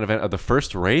final main event of the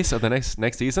first race of the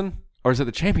next season, or is it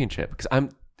the championship?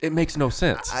 Because it makes no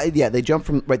sense. They jump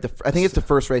from I think it's the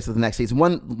first race of the next season.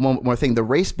 One more thing: the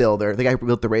race builder, the guy who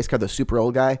built the race car, the super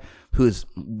old guy,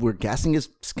 we're guessing is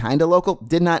kind of local,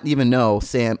 did not even know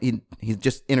Sam. He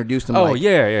just introduced him. Oh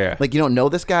yeah. Like you don't know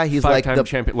this guy. He's 5-time like the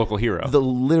champion, local hero.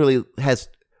 Literally has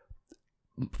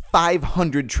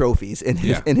 500 trophies in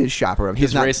his shop.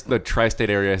 He's raced the tri-state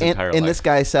area his entire life. And this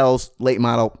guy sells late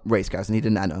model race cars, and he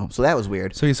did not know. So that was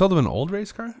weird. So he sold him an old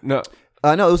race car? No.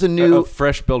 No, it was a new... A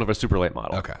fresh build of a super late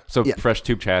model. Okay. So fresh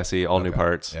tube chassis, all new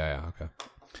parts. Yeah, okay.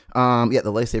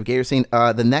 The Lifesaver Gator scene.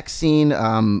 The next scene,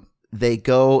 they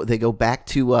go back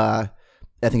to... I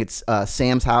think it's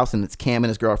Sam's house, and it's Cam and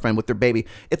his girlfriend with their baby.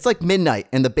 It's like midnight,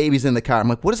 and the baby's in the car. I'm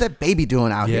like, what is that baby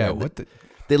doing out here?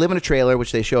 They live in a trailer,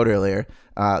 which they showed earlier.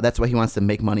 That's why he wants to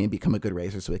make money and become a good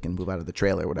racer so he can move out of the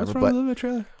trailer or whatever. What's wrong with living in a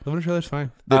trailer? Living in a trailer is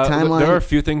fine. The timeline... There are a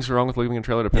few things wrong with living in a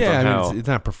trailer. Depends on how... it's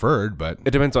not preferred, but...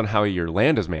 It depends on how your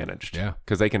land is managed. Yeah.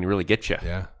 Because they can really get you.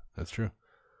 Yeah, that's true.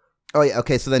 Oh, yeah.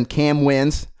 Okay, so then Cam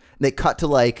wins. They cut to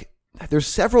like... There's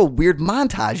several weird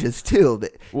montages, too.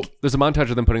 Well, there's a montage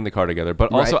of them putting the car together,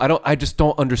 but also I just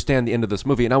don't understand the end of this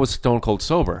movie, and I was stone cold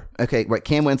sober. Okay, right.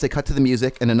 Cam wins. They cut to the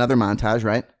music and another montage,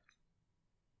 right?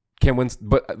 Cam wins,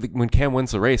 but when Cam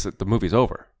wins the race, the movie's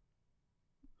over.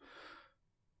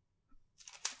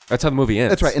 That's how the movie ends.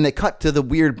 That's right, and they cut to the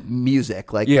weird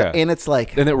music, and it's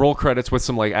like, and it roll credits with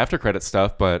some like after credit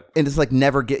stuff, but and it's like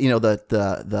never get,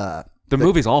 the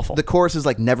movie's awful. The chorus is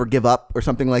like "Never Give Up" or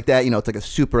something like that. It's like a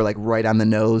super like right on the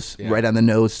nose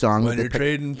song. When you're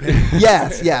trading paint.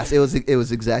 Yes, it was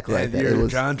exactly like that. It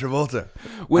was John Travolta.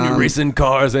 When you're racing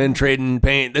cars and trading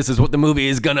paint, this is what the movie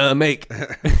is gonna make.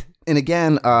 And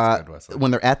again,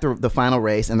 when they're at the final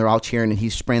race and they're all cheering and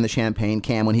he's spraying the champagne,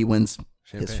 Cam, when he wins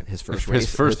Champagne. His first race.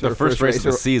 The first race of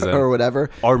the season. Or whatever.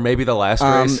 Or maybe the last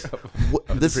race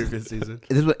of the previous season.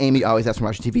 This is what Amy always asks from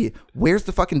watching TV. Where's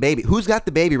the fucking baby? Who's got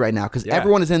the baby right now? Because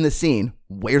everyone is in this scene.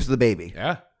 Where's the baby?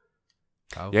 Yeah.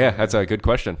 Yeah, that's a good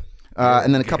question.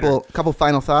 And then a couple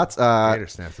final thoughts. Gator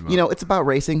snaps him up. It's about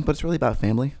racing, but it's really about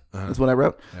family. That's what I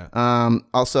wrote. Yeah.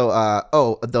 Also,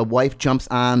 the wife jumps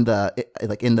on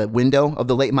in the window of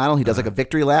the late model. He does like a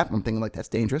victory lap. I'm thinking like that's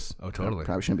dangerous. Oh, totally.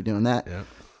 Probably shouldn't be doing that. Yeah.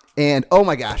 And oh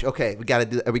my gosh, okay, we got to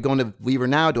do. Are we going to Weaver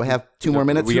now? Do I have 2 more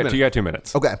minutes? You got 2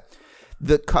 minutes. Okay.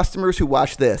 The customers who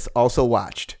watched this also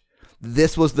watched.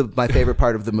 This was my favorite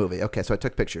part of the movie. Okay, so I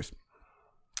took pictures.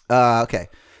 Okay,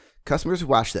 customers who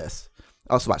watched this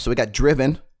also watched. So we got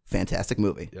Driven, fantastic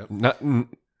movie. Yep.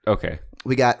 Okay.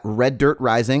 We got Red Dirt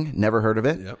Rising, never heard of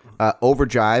it. Yep.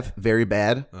 Overdrive, very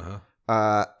bad.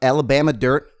 Alabama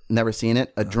Dirt, never seen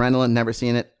it. Adrenaline, never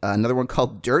seen it. Another one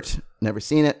called Dirt, never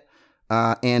seen it.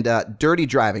 And Dirty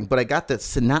Driving. But I got the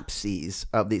synopses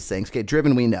of these things. Okay,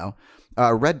 Driven, we know.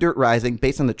 Red Dirt Rising,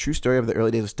 based on the true story of the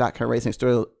early days of stock car racing,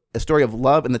 a story of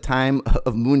love in the time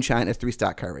of moonshine as 3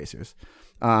 stock car racers.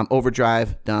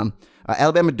 Overdrive, dumb.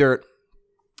 Alabama Dirt.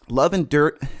 Love and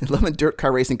dirt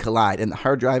car racing collide in the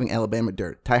hard-driving Alabama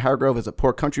Dirt. Ty Hargrove is a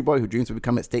poor country boy who dreams of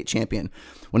becoming a state champion.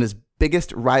 When his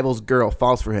biggest rival's girl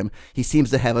falls for him, he seems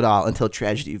to have it all until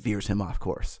tragedy veers him off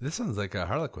course. This sounds like a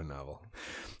Harlequin novel.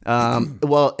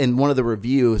 Well, in one of the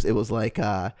reviews, it was like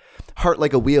Heart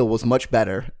Like a Wheel was much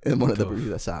better in one of the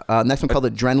reviews I saw. Next one called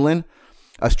Adrenaline.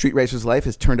 A street racer's life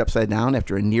is turned upside down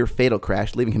after a near-fatal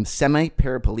crash, leaving him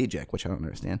semi-paraplegic, which I don't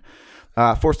understand.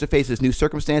 Forced to face his new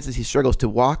circumstances, he struggles to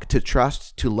walk, to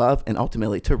trust, to love, and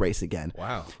ultimately to race again.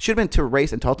 Wow. Should have been to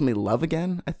race and to ultimately love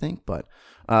again, I think, but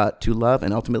to love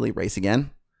and ultimately race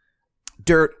again.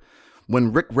 Dirt.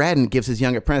 When Rick Radden gives his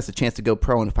young apprentice a chance to go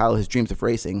pro and follow his dreams of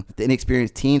racing, the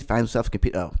inexperienced teen finds himself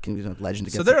compete. Oh, can you legend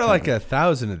against? So there are like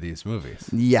 1,000 of these movies.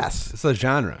 Yes, it's a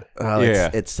genre.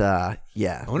 It's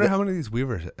yeah. I wonder how many of these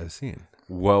Weaver has seen.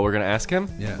 Well, we're gonna ask him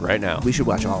right now. We should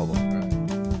watch all of them.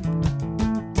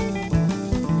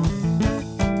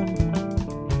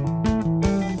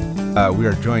 We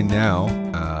are joined now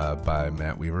by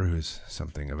Matt Weaver, who's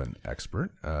something of an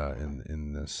expert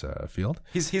in this field.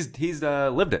 He's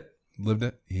lived it. Lived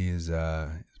it. He's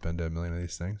been to a million of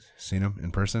these things. Seen them in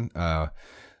person.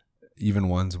 Even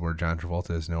ones where John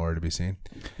Travolta is nowhere to be seen.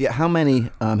 Yeah. How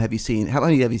many have you seen? How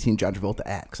many have you seen John Travolta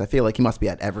at? Because I feel like he must be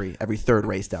at every third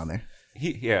race down there.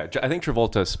 I think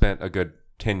Travolta spent a good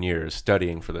 10 years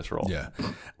studying for this role.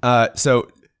 Yeah. So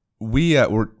we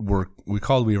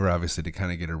called Weaver obviously to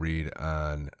kind of get a read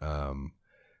on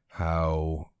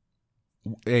how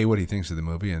A, what he thinks of the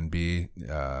movie, and B,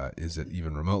 is it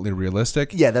even remotely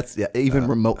realistic? Yeah, that's even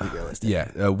remotely realistic.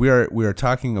 Yeah, we are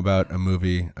talking about a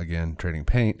movie, again, Trading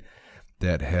Paint,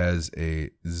 that has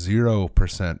a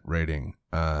 0% rating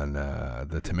on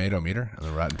the tomato meter, on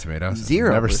the Rotten Tomatoes. 0%.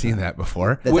 I've never seen that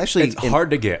before. That's actually it's hard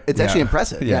to get. It's actually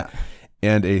impressive. Yeah.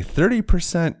 And a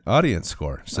 30% audience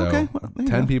score. So okay, well,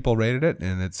 10 people rated it,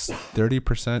 and it's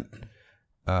 30%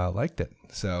 liked it.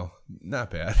 So not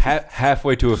bad.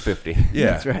 Halfway to a 50.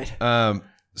 Yeah, that's right.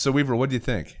 So Weaver, what do you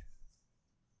think?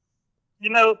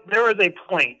 There was a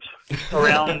point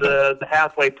around the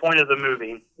halfway point of the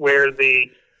movie where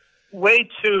the way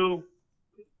too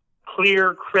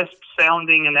clear,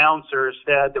 crisp-sounding announcers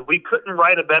said that we couldn't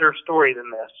write a better story than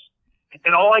this.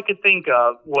 And all I could think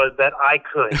of was that I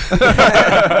could.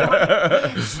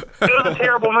 It was a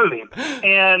terrible movie.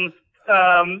 And,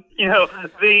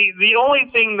 the only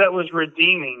thing that was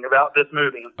redeeming about this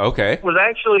movie was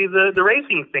actually the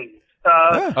racing scene.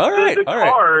 The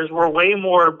cars were way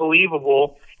more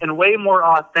believable and way more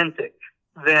authentic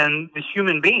than the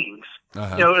human beings.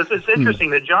 Uh-huh. It's interesting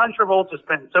that John Travolta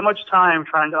spent so much time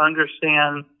trying to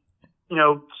understand,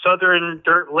 Southern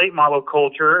dirt late model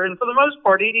culture. And for the most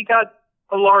part, he got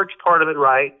a large part of it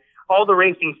right. All the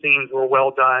racing scenes were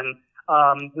well done.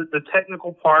 The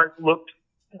technical part looked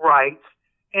right.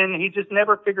 And he just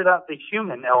never figured out the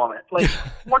human element. Like,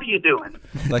 what are you doing?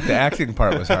 Like the acting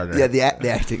part was harder. Yeah, the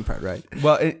acting part, right.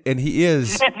 Well, and he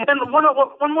is. And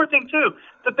one more thing, too.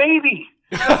 The baby.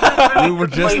 we were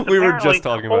just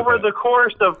talking about over that. the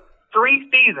course of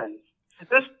 3 seasons.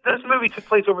 This movie took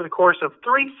place over the course of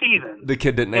 3 seasons. The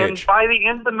kid didn't age. And by the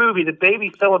end of the movie, the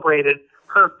baby celebrated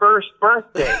her first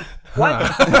birthday.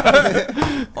 What?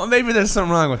 Well, maybe there's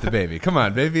something wrong with the baby. Come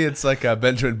on, maybe it's like a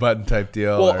Benjamin Button type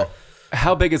deal. Well,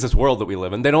 how big is this world that we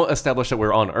live in? They don't establish that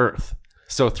we're on Earth.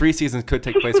 So 3 seasons could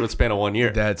take place over the span of 1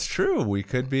 year. That's true. We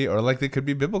could be, or like they could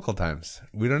be biblical times.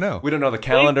 We don't know. We don't know the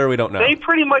calendar. We don't know. They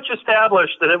pretty much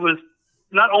established that it was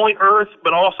not only Earth,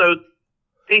 but also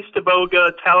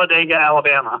Feastaboga, Talladega,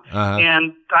 Alabama.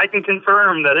 And I can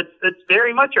confirm that it's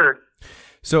very much her.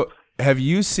 So have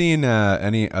you seen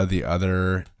any of the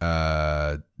other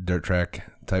dirt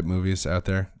track type movies out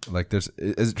there? Like as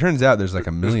it turns out, there's like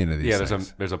a million of these. Yeah,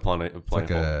 there's a plenty. It's like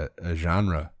a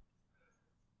genre.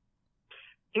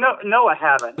 No, I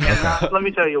haven't. And let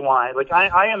me tell you why. Like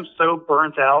I am so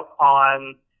burnt out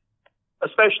on,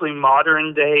 especially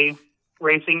modern day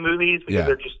racing movies because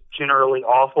they're just generally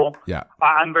awful. Yeah,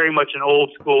 I'm very much an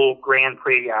old school Grand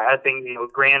Prix guy. I think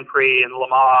Grand Prix and Le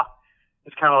Mans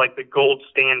is kind of like the gold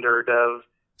standard of.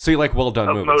 So you like well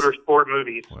done movies? Motorsport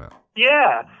movies. Wow.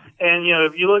 Yeah, and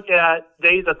if you look at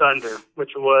Days of Thunder,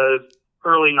 which was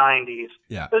early '90s,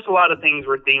 there's a lot of things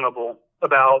redeemable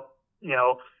about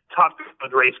Top Gun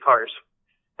with race cars.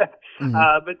 Mm-hmm.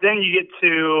 But then you get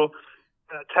to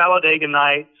Talladega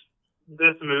Nights,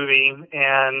 this movie,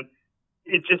 and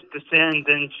it just descends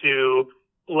into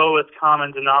lowest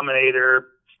common denominator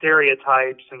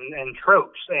stereotypes and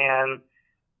tropes. And,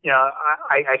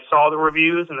 I saw the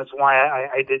reviews, and that's why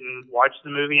I didn't watch the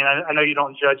movie. And I know you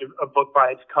don't judge a book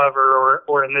by its cover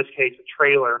or in this case, a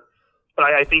trailer. But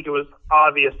I think it was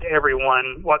obvious to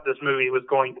everyone what this movie was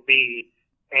going to be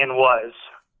and was.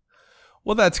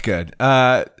 Well, that's good.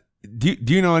 Do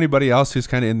you know anybody else who's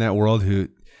kind of in that world who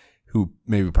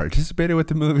maybe participated with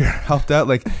the movie or helped out?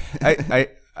 Like,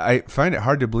 I find it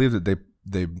hard to believe that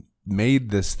they made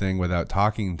this thing without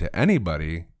talking to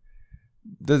anybody.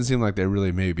 Doesn't seem like they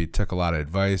really maybe took a lot of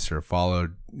advice or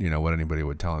followed what anybody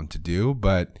would tell them to do.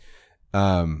 But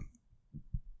are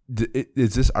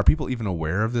people even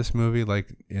aware of this movie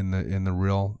like in the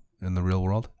real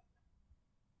world?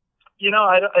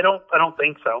 I don't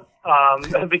think so.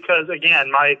 Because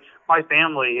again, my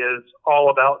family is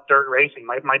all about dirt racing.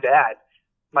 My dad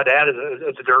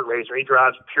is a dirt racer. He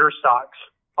drives pure stocks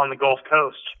on the Gulf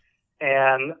Coast,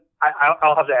 and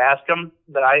I'll have to ask him.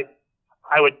 But I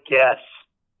would guess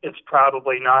it's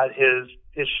probably not his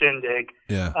shindig.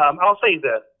 Yeah. I'll say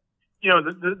this.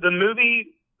 The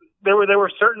movie, there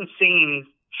were certain scenes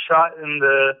shot in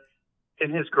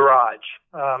his garage,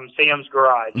 Sam's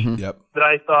garage, mm-hmm. Yep. that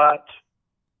I thought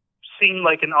seemed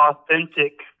like an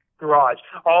authentic garage.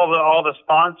 All the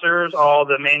sponsors, all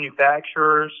the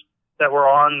manufacturers that were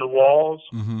on the walls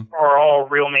mm-hmm. are all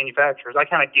real manufacturers. I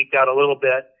kind of geeked out a little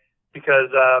bit because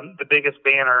the biggest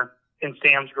banner in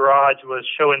Sam's garage was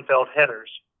Schoenfeld Headers.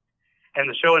 And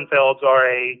the Schoenfelds are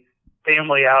a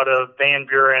family out of Van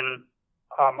Buren,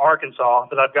 Arkansas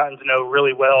that I've gotten to know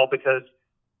really well because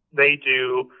they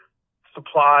do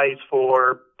supplies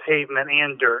for pavement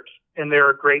and dirt, and they're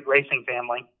a great racing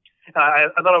family. I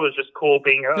thought it was just cool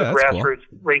being a grassroots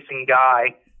racing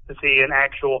guy to see an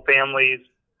actual family's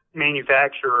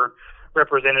manufacturer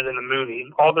represented in the movie.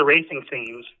 All the racing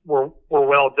scenes were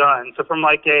well done. So from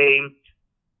like a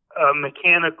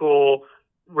mechanical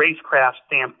racecraft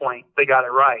standpoint, they got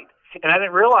it right. And I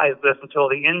didn't realize this until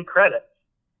the end credits,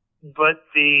 but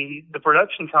the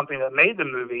production company that made the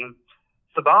movie,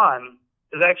 Saban,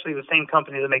 is actually the same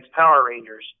company that makes Power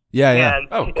Rangers. Yeah. And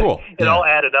oh, cool. It all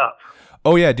added up.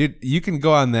 Oh yeah, dude, you can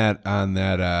go on that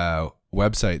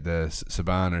website, the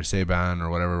Saban or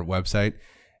whatever website,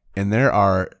 and there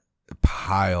are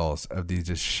piles of these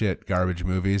just shit garbage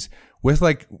movies with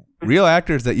like real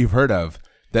actors that you've heard of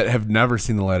that have never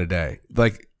seen the light of day.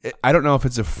 Like, I don't know if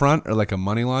it's a front or like a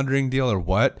money laundering deal or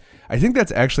what. I think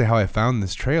that's actually how I found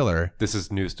this trailer. This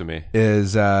is news to me.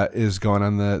 Is going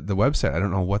on the website. I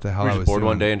don't know what the hell I was bored doing.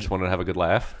 One day and just wanted to have a good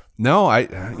laugh. No,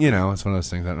 it's one of those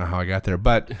things. I don't know how I got there,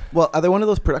 but are they one of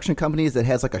those production companies that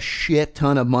has like a shit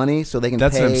ton of money so they can?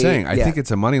 That's pay, what I'm saying. I think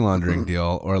it's a money laundering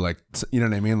deal, or like, you know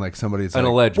what I mean? Like somebody's an like,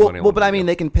 alleged money laundering. Well, but I mean,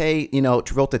 they can pay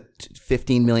Travolta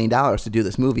 $15 million to do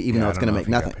this movie, even though it's going to make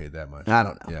nothing. Got paid that much. I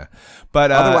don't know. Yeah,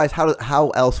 but otherwise, how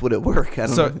else would it work? I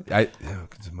don't know.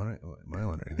 It's money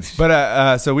laundering.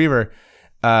 But so Weaver,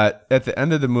 at the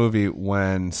end of the movie,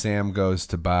 when Sam goes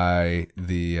to buy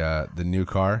the new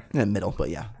car, in the middle,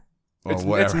 but yeah.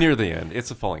 It's near the end. It's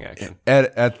a falling action.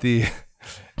 At the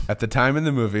time in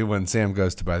the movie when Sam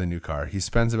goes to buy the new car, he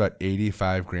spends about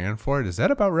 $85,000 for it. Is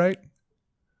that about right?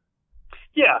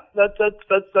 Yeah, that's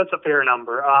a fair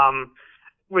number.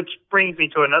 Which brings me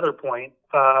to another point.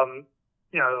 The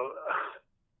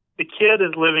kid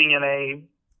is living in a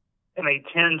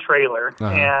tin trailer,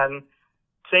 and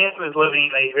Sam is living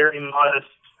in a very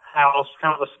modest house,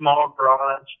 kind of a small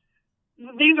garage.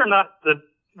 These are not the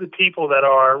people that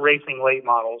are racing late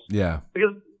models. Yeah.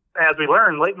 Because as we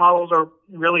learned, late models are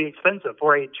really expensive.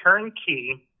 For a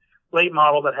turnkey late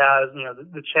model that has,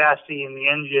 the chassis and the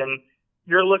engine,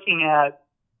 you're looking at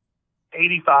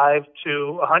 $85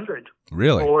 to $100.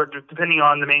 Really? Or depending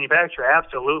on the manufacturer,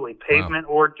 absolutely. Pavement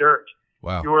or dirt.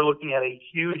 Wow. You are looking at a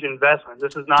huge investment.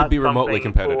 This is not to be remotely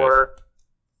competitive. To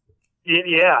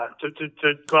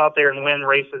go out there and win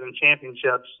races and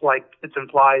championships like it's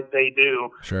implied they do.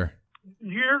 Sure.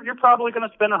 You're probably going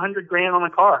to spend $100,000 on a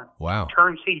car. Wow.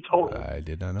 Turnkey total. I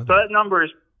did not know that. So that number is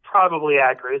probably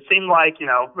accurate. It seemed like,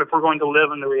 if we're going to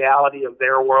live in the reality of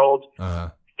their world,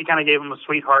 he kind of gave them a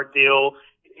sweetheart deal.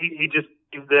 He just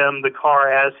gave them the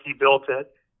car as he built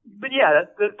it. But yeah,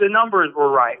 the numbers were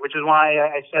right, which is why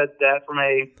I said that from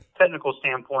a technical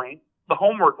standpoint, the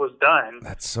homework was done.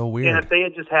 That's so weird. And if they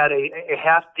had just had a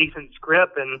half-decent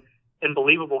script and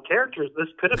believable characters, this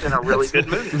could have been a really good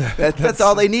movie. That's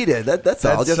all they needed. That's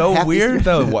all. Just so weird,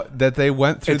 though, that they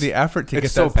went through the effort to get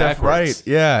so that stuff backwards. right.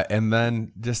 Yeah, and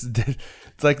then just did.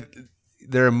 It's like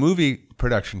they're a movie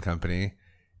production company,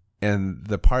 and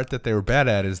the part that they were bad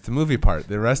at is the movie part.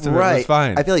 The rest of it was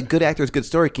fine. I feel like good actors, good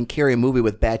story can carry a movie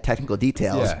with bad technical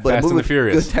details. Yeah. But Fast a movie and the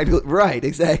Furious. Good technical, right,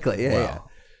 exactly. Yeah.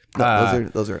 No,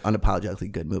 those are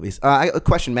unapologetically good movies. I got a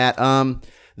question, Matt.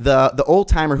 The old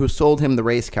timer who sold him the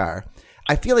race car,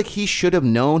 I feel like he should have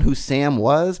known who Sam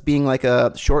was, being like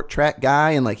a short track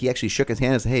guy, and like he actually shook his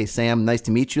hand and said, "Hey, Sam, nice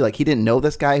to meet you." Like he didn't know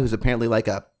this guy who's apparently like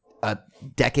a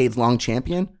decades long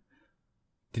champion.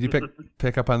 Did you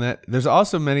pick up on that? There's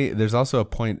also a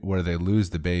point where they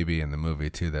lose the baby in the movie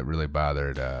too that really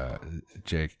bothered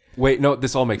Jake. Wait, no,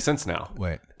 this all makes sense now.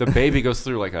 Wait, the baby goes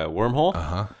through like a wormhole,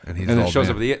 and then shows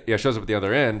up at the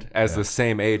other end as the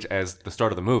same age as the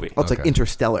start of the movie. Oh, it's like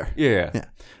Interstellar. Yeah.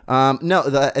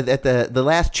 No, at the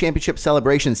last championship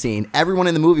celebration scene, everyone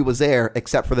in the movie was there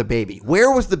except for the baby.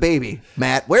 Where was the baby,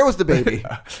 Matt? Where was the baby?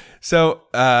 So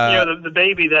the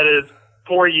baby that is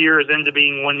 4 years into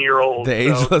being 1 year old. The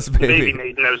ageless baby. The baby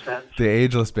made no sense. The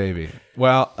ageless baby.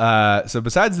 Well, so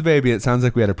besides the baby, it sounds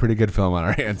like we had a pretty good film on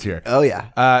our hands here. Oh,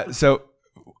 yeah. So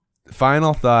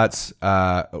final thoughts.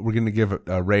 We're going to give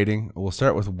a rating. We'll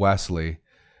start with Wesley.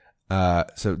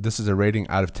 So this is a rating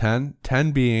out of 10.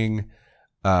 10 being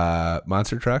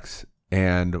monster trucks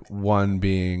and 1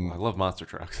 being... I love monster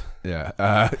trucks.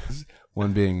 Yeah.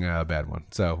 1 being a bad one.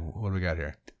 So what do we got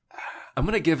here? I'm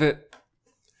going to give it...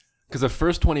 Because the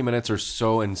first 20 minutes are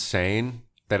so insane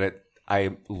that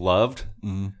I loved.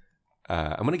 Mm-hmm.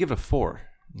 I'm going to give it a 4.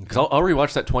 Because I'll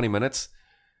rewatch that 20 minutes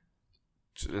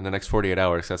in the next 48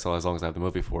 hours. That's as long as I have the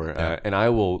movie for. And I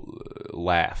will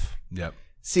laugh. Yep.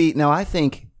 See, now I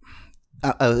think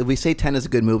we say 10 is a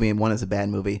good movie and 1 is a bad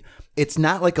movie. It's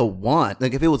not like a 1.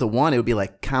 Like if it was a 1, it would be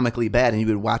like comically bad and you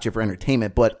would watch it for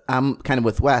entertainment. But I'm kind of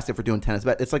with Wes if we're doing 10 is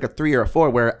bad. It's like a 3 or a 4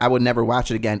 where I would never watch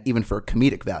it again, even for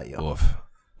comedic value. Oof.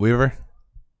 Weaver?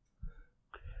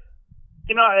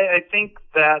 I think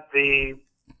that the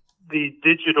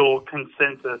digital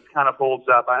consensus kind of holds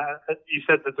up. You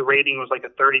said that the rating was like a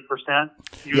 30%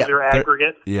 user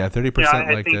aggregate. Yeah, 30%.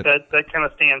 I think that kind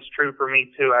of stands true for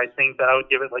me too. I think that I would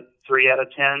give it like 3 out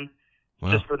of 10,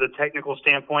 just for the technical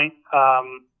standpoint.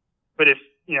 But if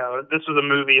this was a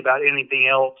movie about anything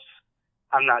else,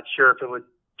 I'm not sure if it would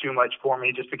do much for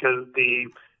me, just because the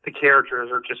characters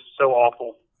are just so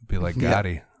awful. Be like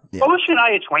Gotti. Yeah. What was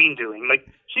Shania Twain doing? Like,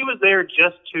 she was there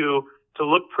just to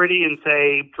look pretty and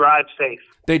say, drive safe.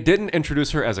 They didn't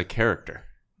introduce her as a character.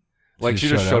 Like, she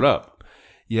just showed up.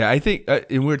 Yeah, I think, and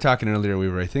we were talking earlier,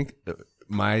 Weaver, I think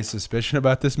my suspicion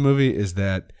about this movie is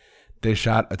that they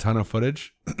shot a ton of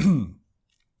footage and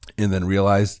then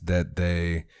realized that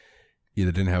they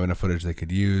either didn't have enough footage they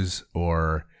could use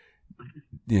or...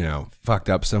 fucked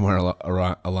up somewhere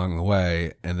along the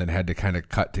way, and then had to kind of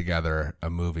cut together a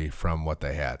movie from what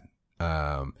they had.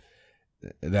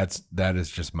 That is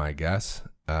just my guess.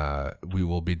 We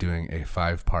will be doing a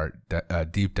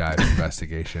 5-part deep dive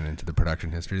investigation into the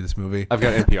production history of this movie. I've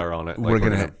got NPR on it. We're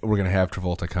gonna have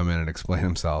Travolta come in and explain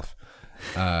himself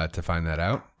to find that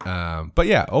out. But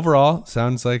yeah, overall,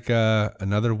 sounds like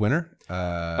another winner.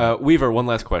 Weaver, one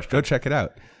last question. Go check it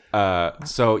out.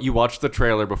 So you watched the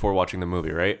trailer before watching the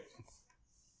movie, right?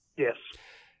 Yes.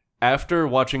 After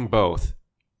watching both,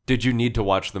 did you need to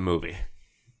watch the movie?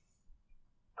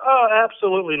 Oh,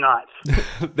 absolutely not.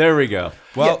 There we go.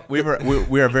 Well, we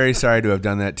are very sorry to have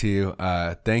done that to you.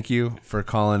 Thank you for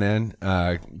calling in,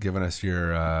 giving us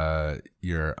your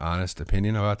honest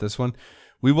opinion about this one.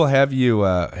 We will have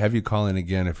you call in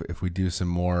again if we do some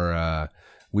more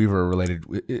Weaver related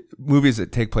movies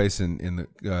that take place in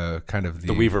the kind of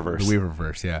the Weaververse. The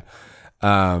Weaververse, yeah.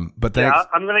 But thanks. Yeah,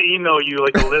 I'm going to email you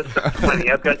like a list of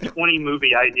 20. I've got 20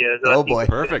 movie ideas. Oh boy,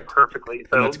 perfect, perfectly.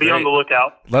 So be on the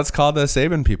lookout. Let's call the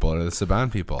Saban people or the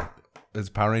Saban people. It's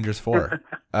Power Rangers 4.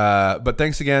 But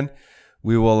thanks again.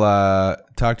 we will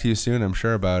talk to you soon, I'm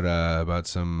sure, about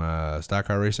some stock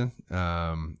car racing.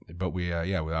 But we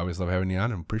always love having you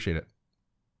on and appreciate it.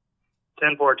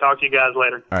 10-4. Talk to you guys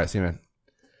later. All right, see you, man.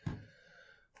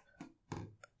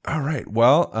 All right,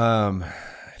 well,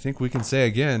 I think we can say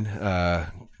again,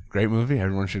 great movie.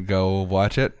 Everyone should go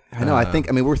watch it. I know. I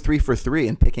mean, we're 3 for 3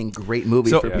 in picking great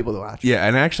movies for people to watch. Yeah,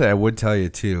 and actually, I would tell you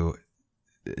too,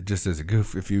 just as a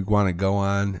goof, if you want to go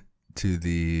on to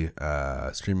the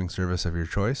streaming service of your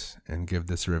choice and give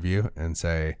this a review and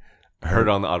say, I heard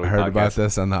on the Autoweek podcast. Heard about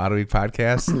this on the Autoweek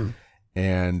podcast,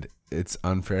 and it's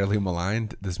unfairly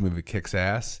maligned. This movie kicks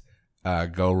ass.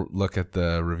 Go look at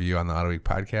the review on the Autoweek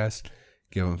podcast.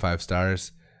 Give them 5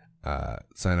 stars.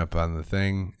 Sign up on the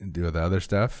thing and do the other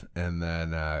stuff, and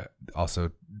then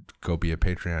also go be a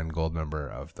Patreon Gold member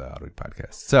of the Autoweek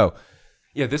podcast. So,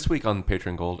 yeah, this week on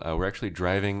Patreon Gold, we're actually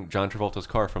driving John Travolta's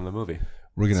car from the movie.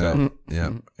 We're gonna,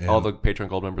 all the Patreon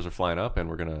Gold members are flying up, and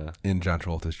we're gonna in John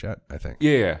Travolta's jet, I think.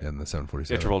 Yeah, in the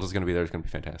 747. Yeah, Travolta's gonna be there. It's gonna be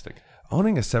fantastic.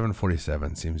 Owning a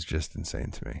 747 seems just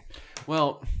insane to me.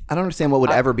 Well, I don't understand what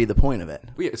would ever be the point of it.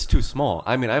 It's too small.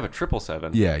 I mean, I have a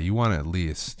 777. Yeah, you want at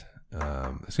least.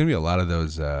 There's gonna be a lot of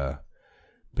those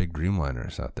big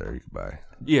Dreamliners out there you can buy.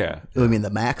 Yeah. You mean the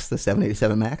Max, the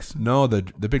 787 Max? No, the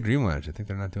big Dreamliners. I think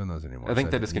they're not doing those anymore. I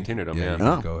think they discontinued them. Yeah. You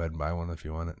can go ahead and buy one if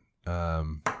you want it.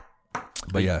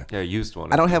 But yeah, used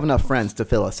one. I don't have enough friends to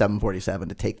fill a 747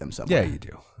 to take them somewhere. Yeah, you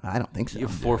do. I don't think so. You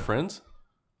have 4 friends?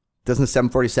 Doesn't the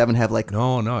 747 have like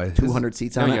no 200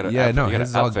 seats on it?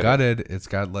 It's all gutted. It's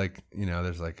got like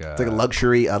there's like a it's like a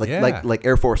luxury like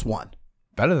Air Force One.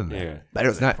 Better than that. Yeah.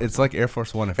 Better than it's like Air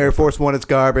Force One. Air Force One is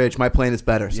garbage. My plane is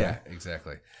better. So. Yeah,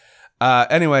 exactly.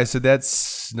 Anyway, so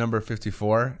that's number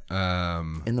 54.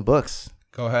 In the books.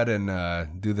 Go ahead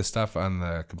and do the stuff on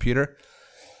the computer.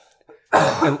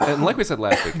 and like we said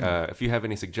last week, if you have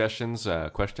any suggestions,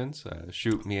 questions,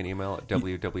 shoot me an email at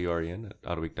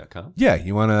wwren@autoweek.com. Yeah,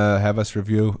 you want to have us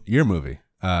review your movie.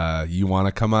 You want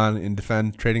to come on and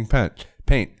defend Trading Paint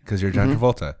because you're John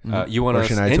Travolta. You want us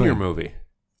in your movie.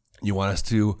 You want us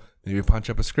to maybe punch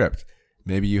up a script.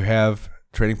 Maybe you have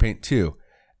Trading Paint 2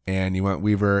 and you want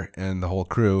Weaver and the whole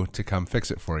crew to come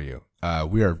fix it for you.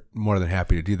 We are more than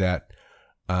happy to do that.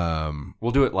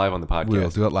 We'll do it live on the podcast. We'll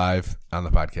do it live on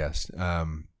the podcast.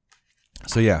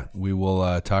 So yeah, we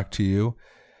will talk to you.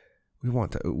 We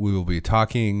will be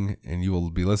talking, and you will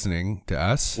be listening to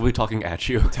us. We'll be talking at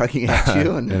you. Talking at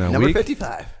you. And number week.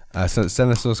 55. So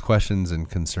send us those questions and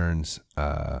concerns.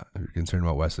 If you're concerned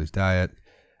about Wesley's diet,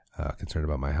 concerned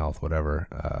about my health, whatever.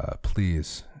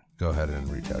 Please go ahead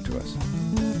and reach out to us.